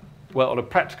things like that? Well, on a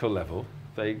practical level,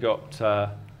 they got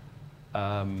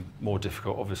more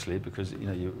difficult, obviously, because you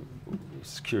know,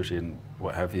 security and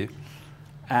what have you.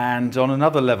 And on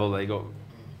another level, they got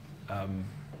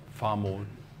far more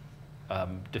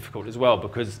difficult as well,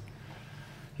 because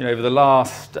over the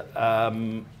last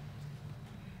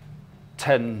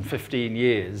 10, 15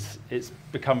 years, it's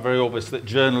become very obvious that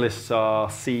journalists are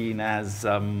seen as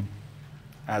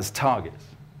targets.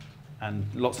 And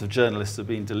lots of journalists have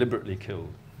been deliberately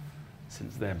killed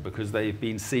since then, because they've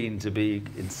been seen to be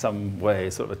in some way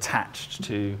sort of attached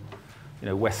to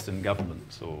Western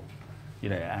governments, or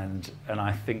and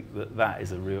I think that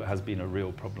has been a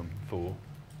real problem for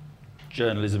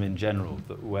journalism in general,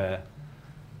 that where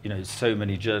so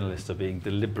many journalists are being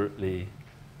deliberately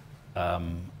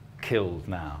killed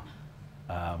now,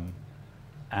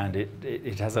 and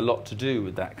it has a lot to do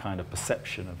with that kind of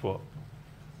perception of what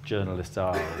journalists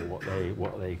are, or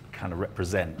what they kind of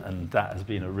represent, and that has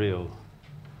been a real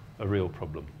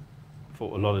problem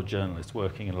for a lot of journalists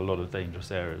working in a lot of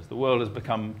dangerous areas. The world has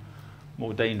become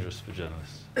more dangerous for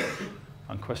journalists,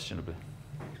 unquestionably.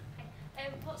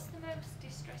 What's the most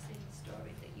distressing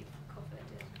story that you've covered,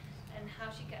 and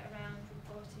how do you get around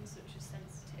reporting such a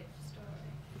sensitive story?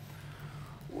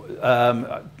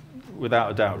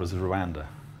 Without a doubt, it was Rwanda.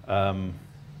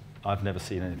 I've never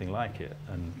seen anything like it,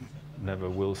 and never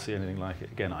will see anything like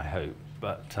it again, I hope.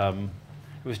 But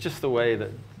it was just the way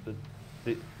that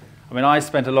I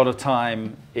spent a lot of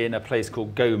time in a place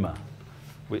called Goma,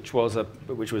 which was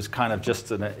kind of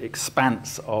just an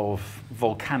expanse of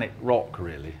volcanic rock,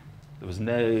 really. There was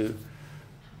no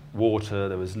water,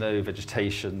 there was no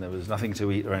vegetation, there was nothing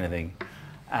to eat or anything.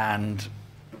 And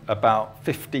about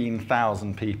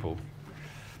 15,000 people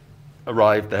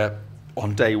arrived there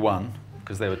on day one,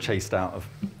 because they were chased out of.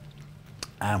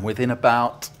 And within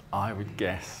about, I would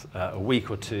guess, a week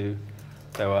or two,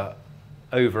 there were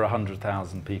over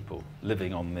 100,000 people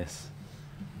living on this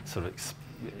sort of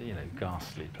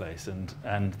ghastly place.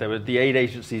 And the aid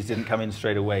agencies didn't come in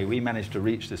straight away. We managed to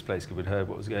reach this place because we'd heard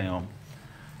what was going on.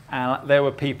 And there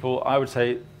were people, I would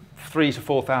say, 3,000 to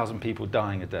 4,000 people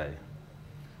dying a day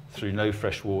through no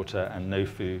fresh water and no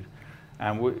food.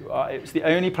 And it's the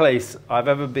only place I've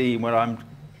ever been where I'm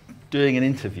doing an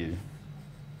interview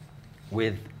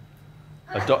with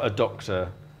a doctor,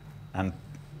 and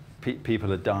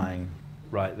people are dying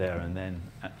right there and then,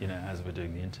 as we're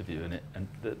doing the interview. And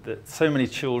so many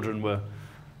children were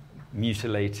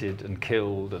mutilated and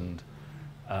killed, and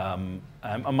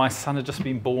my son had just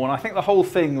been born. I think the whole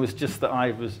thing was just that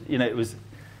it was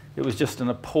just an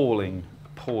appalling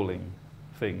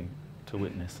thing to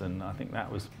witness, and I think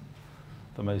that was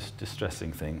the most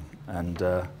distressing thing. And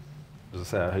as I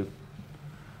say, I hope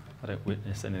I don't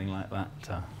witness anything like that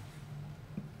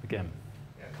again.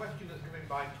 Yeah, a question that's come in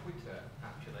by Twitter,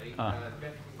 actually. A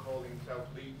gentleman calling himself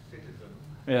Leeds Citizen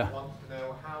wants to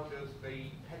know, how does the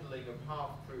peddling of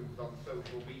half-truths on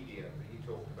social media that he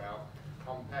talked about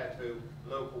compare to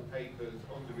local papers,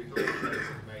 under-resourced papers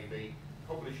maybe,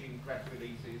 publishing press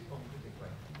releases uncritically?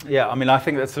 Yeah, I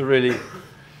think that's a really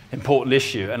important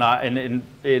issue, and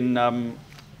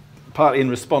partly in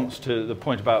response to the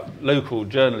point about local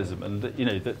journalism, and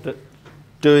that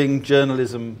doing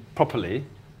journalism properly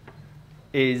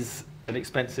is an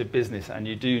expensive business, and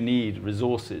you do need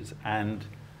resources, and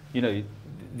there's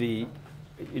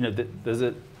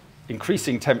an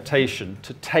increasing temptation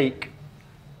to take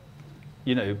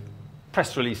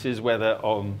press releases, whether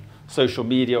on social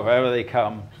media or wherever they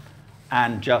come,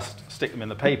 and just stick them in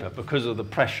the paper because of the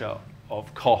pressure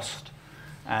of cost.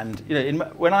 And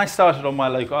when I started on my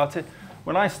local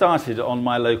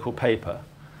paper,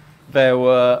 there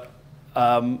was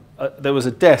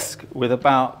a desk with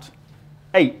about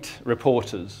 8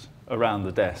 reporters around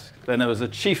the desk. Then there was a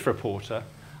chief reporter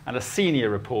and a senior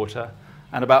reporter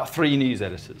and about 3 news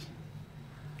editors.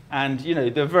 And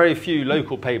there are very few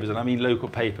local papers, and I mean local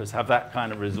papers, have that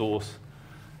kind of resource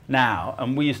now.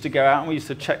 And we used to go out and we used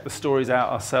to check the stories out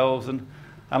ourselves, and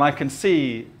I can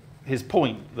see his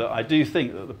point that I do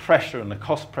think that the pressure and the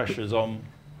cost pressures on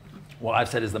what I've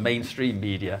said is the mainstream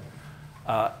media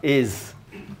is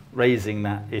raising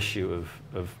that issue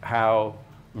of how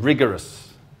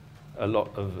rigorous a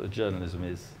lot of journalism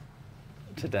is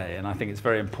today. And I think it's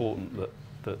very important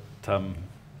that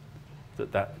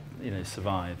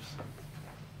survives.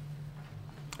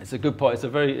 It's a good point.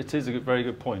 It is a very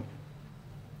good point.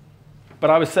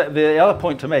 But I would say the other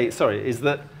point to make, is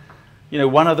that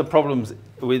one of the problems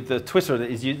with the Twitter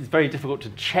is it's very difficult to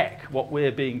check what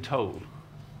we're being told.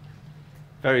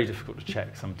 Very difficult to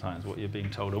check sometimes what you're being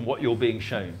told and what you're being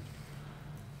shown,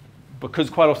 because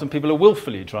quite often people are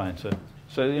willfully trying to.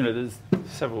 So there's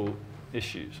several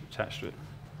issues attached to it.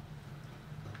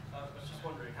 I was just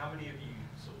wondering, how many of you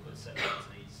sort of set out to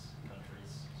these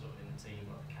countries, sort of in the team,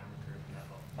 like the camera crew and that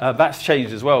That's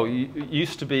changed as well. You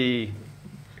used to be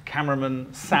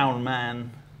cameraman, sound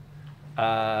man,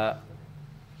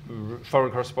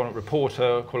 foreign correspondent,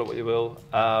 reporter, call it what you will,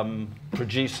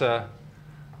 producer.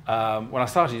 When I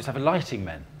started, you used to have a lighting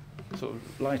men, sort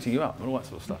of lighting you up and all that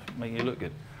sort of stuff, making you look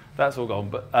good. That's all gone.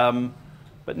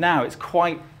 But now it's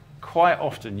quite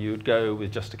often you would go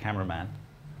with just a cameraman,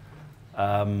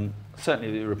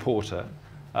 certainly the reporter.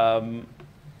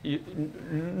 You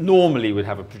normally would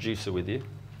have a producer with you,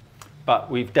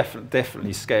 but we've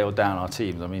definitely scaled down our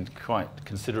teams. I mean, quite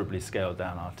considerably scaled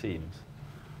down our teams.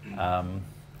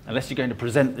 Unless you're going to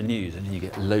present the news and you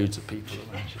get loads of people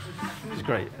around you. It's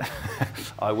great.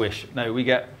 I wish. No, we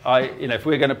get, if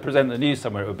we're going to present the news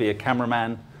somewhere, it would be a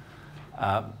cameraman,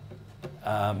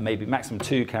 maybe maximum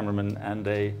 2 cameramen and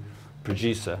a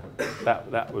producer.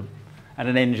 That would, and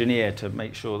an engineer to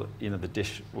make sure that the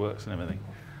dish works and everything.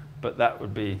 But that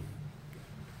would be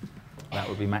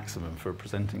maximum for a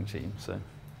presenting team. So,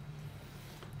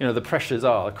 the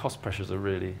cost pressures are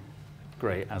really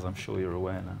great, as I'm sure you're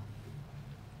aware now.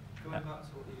 Going back to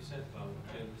what you said about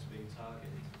journalists being targeted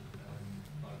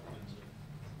by governments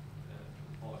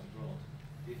reporting abroad,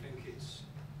 do you think it's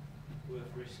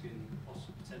worth risking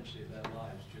potentially their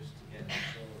lives just to get that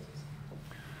sorted?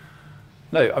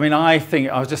 No, I mean,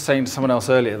 I was just saying to someone else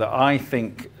earlier that I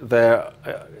think there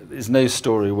is no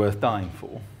story worth dying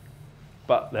for,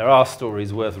 but there are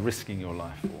stories worth risking your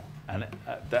life for. And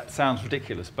that sounds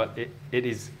ridiculous, but it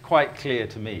is quite clear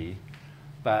to me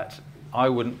that I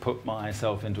wouldn't put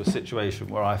myself into a situation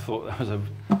where I thought there was a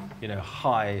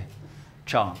high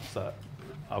chance that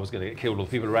I was going to get killed or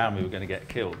the people around me were going to get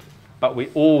killed. But we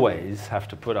always have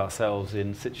to put ourselves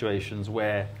in situations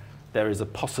where there is a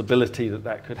possibility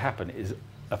that could happen. It is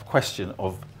a question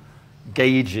of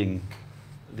gauging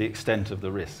the extent of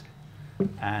the risk.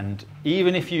 And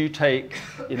even if you take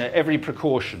every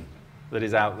precaution that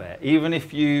is out there, even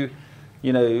if you've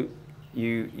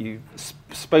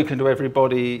spoken to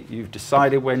everybody, you've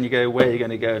decided when you go, where you're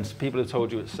going to go, and people have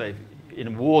told you it's safe. In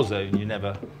a war zone, you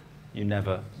never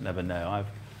know. I've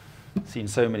seen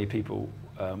so many people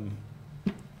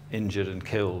injured and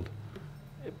killed,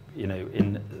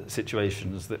 in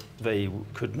situations that they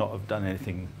could not have done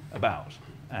anything about.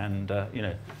 And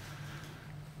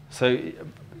so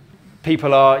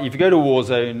people are. If you go to a war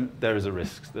zone, there is a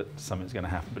risk that something's going to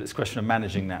happen, but it's a question of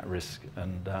managing that risk.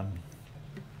 And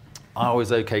I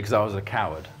was okay because I was a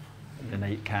coward, an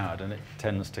innate coward, and it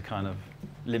tends to kind of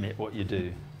limit what you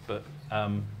do. But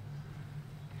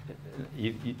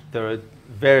there are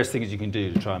various things you can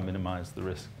do to try and minimise the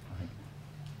risk, I think.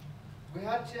 We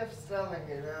had Jeff Stelling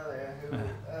in earlier who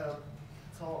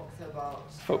talked about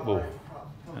football,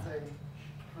 putting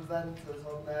presenters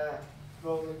on their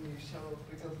rolling news channels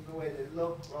because of the way they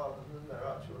look rather than their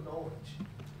actual knowledge.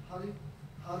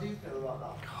 How do you feel about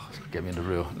that? God, get me into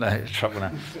real trouble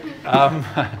now.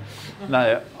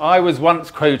 No, I was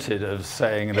once quoted as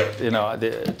saying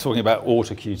that, talking about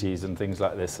auto-cuties and things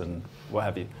like this and what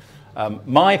have you.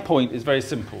 My point is very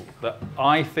simple, that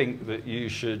I think that you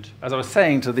should, as I was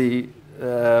saying to the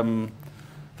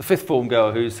fifth form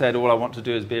girl who said, all I want to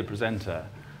do is be a presenter.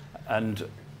 And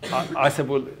I said,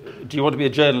 well, do you want to be a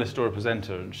journalist or a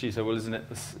presenter? And she said, well, isn't it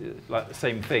like the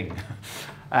same thing?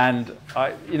 And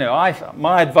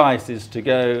my advice is to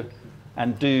go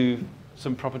and do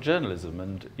some proper journalism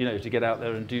and, to get out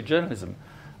there and do journalism.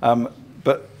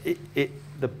 But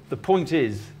the point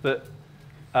is that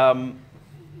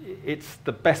it's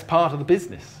the best part of the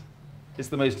business. It's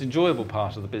the most enjoyable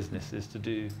part of the business is to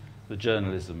do the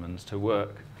journalism and to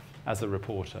work as a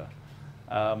reporter.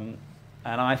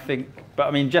 And I think, but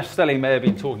I mean, Jeff Stelling may have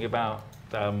been talking about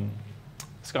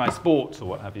Sky Sports or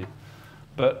what have you.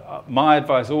 But my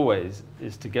advice always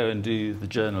is to go and do the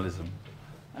journalism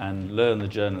and learn the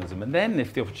journalism. And then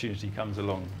if the opportunity comes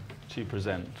along to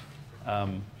present,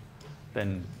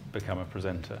 then become a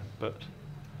presenter. But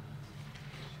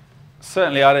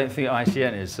certainly I don't think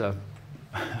ITN is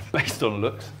based on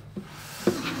looks.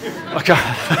 Can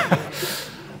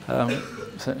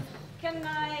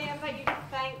I invite you to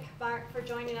thank Mark for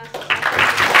joining us?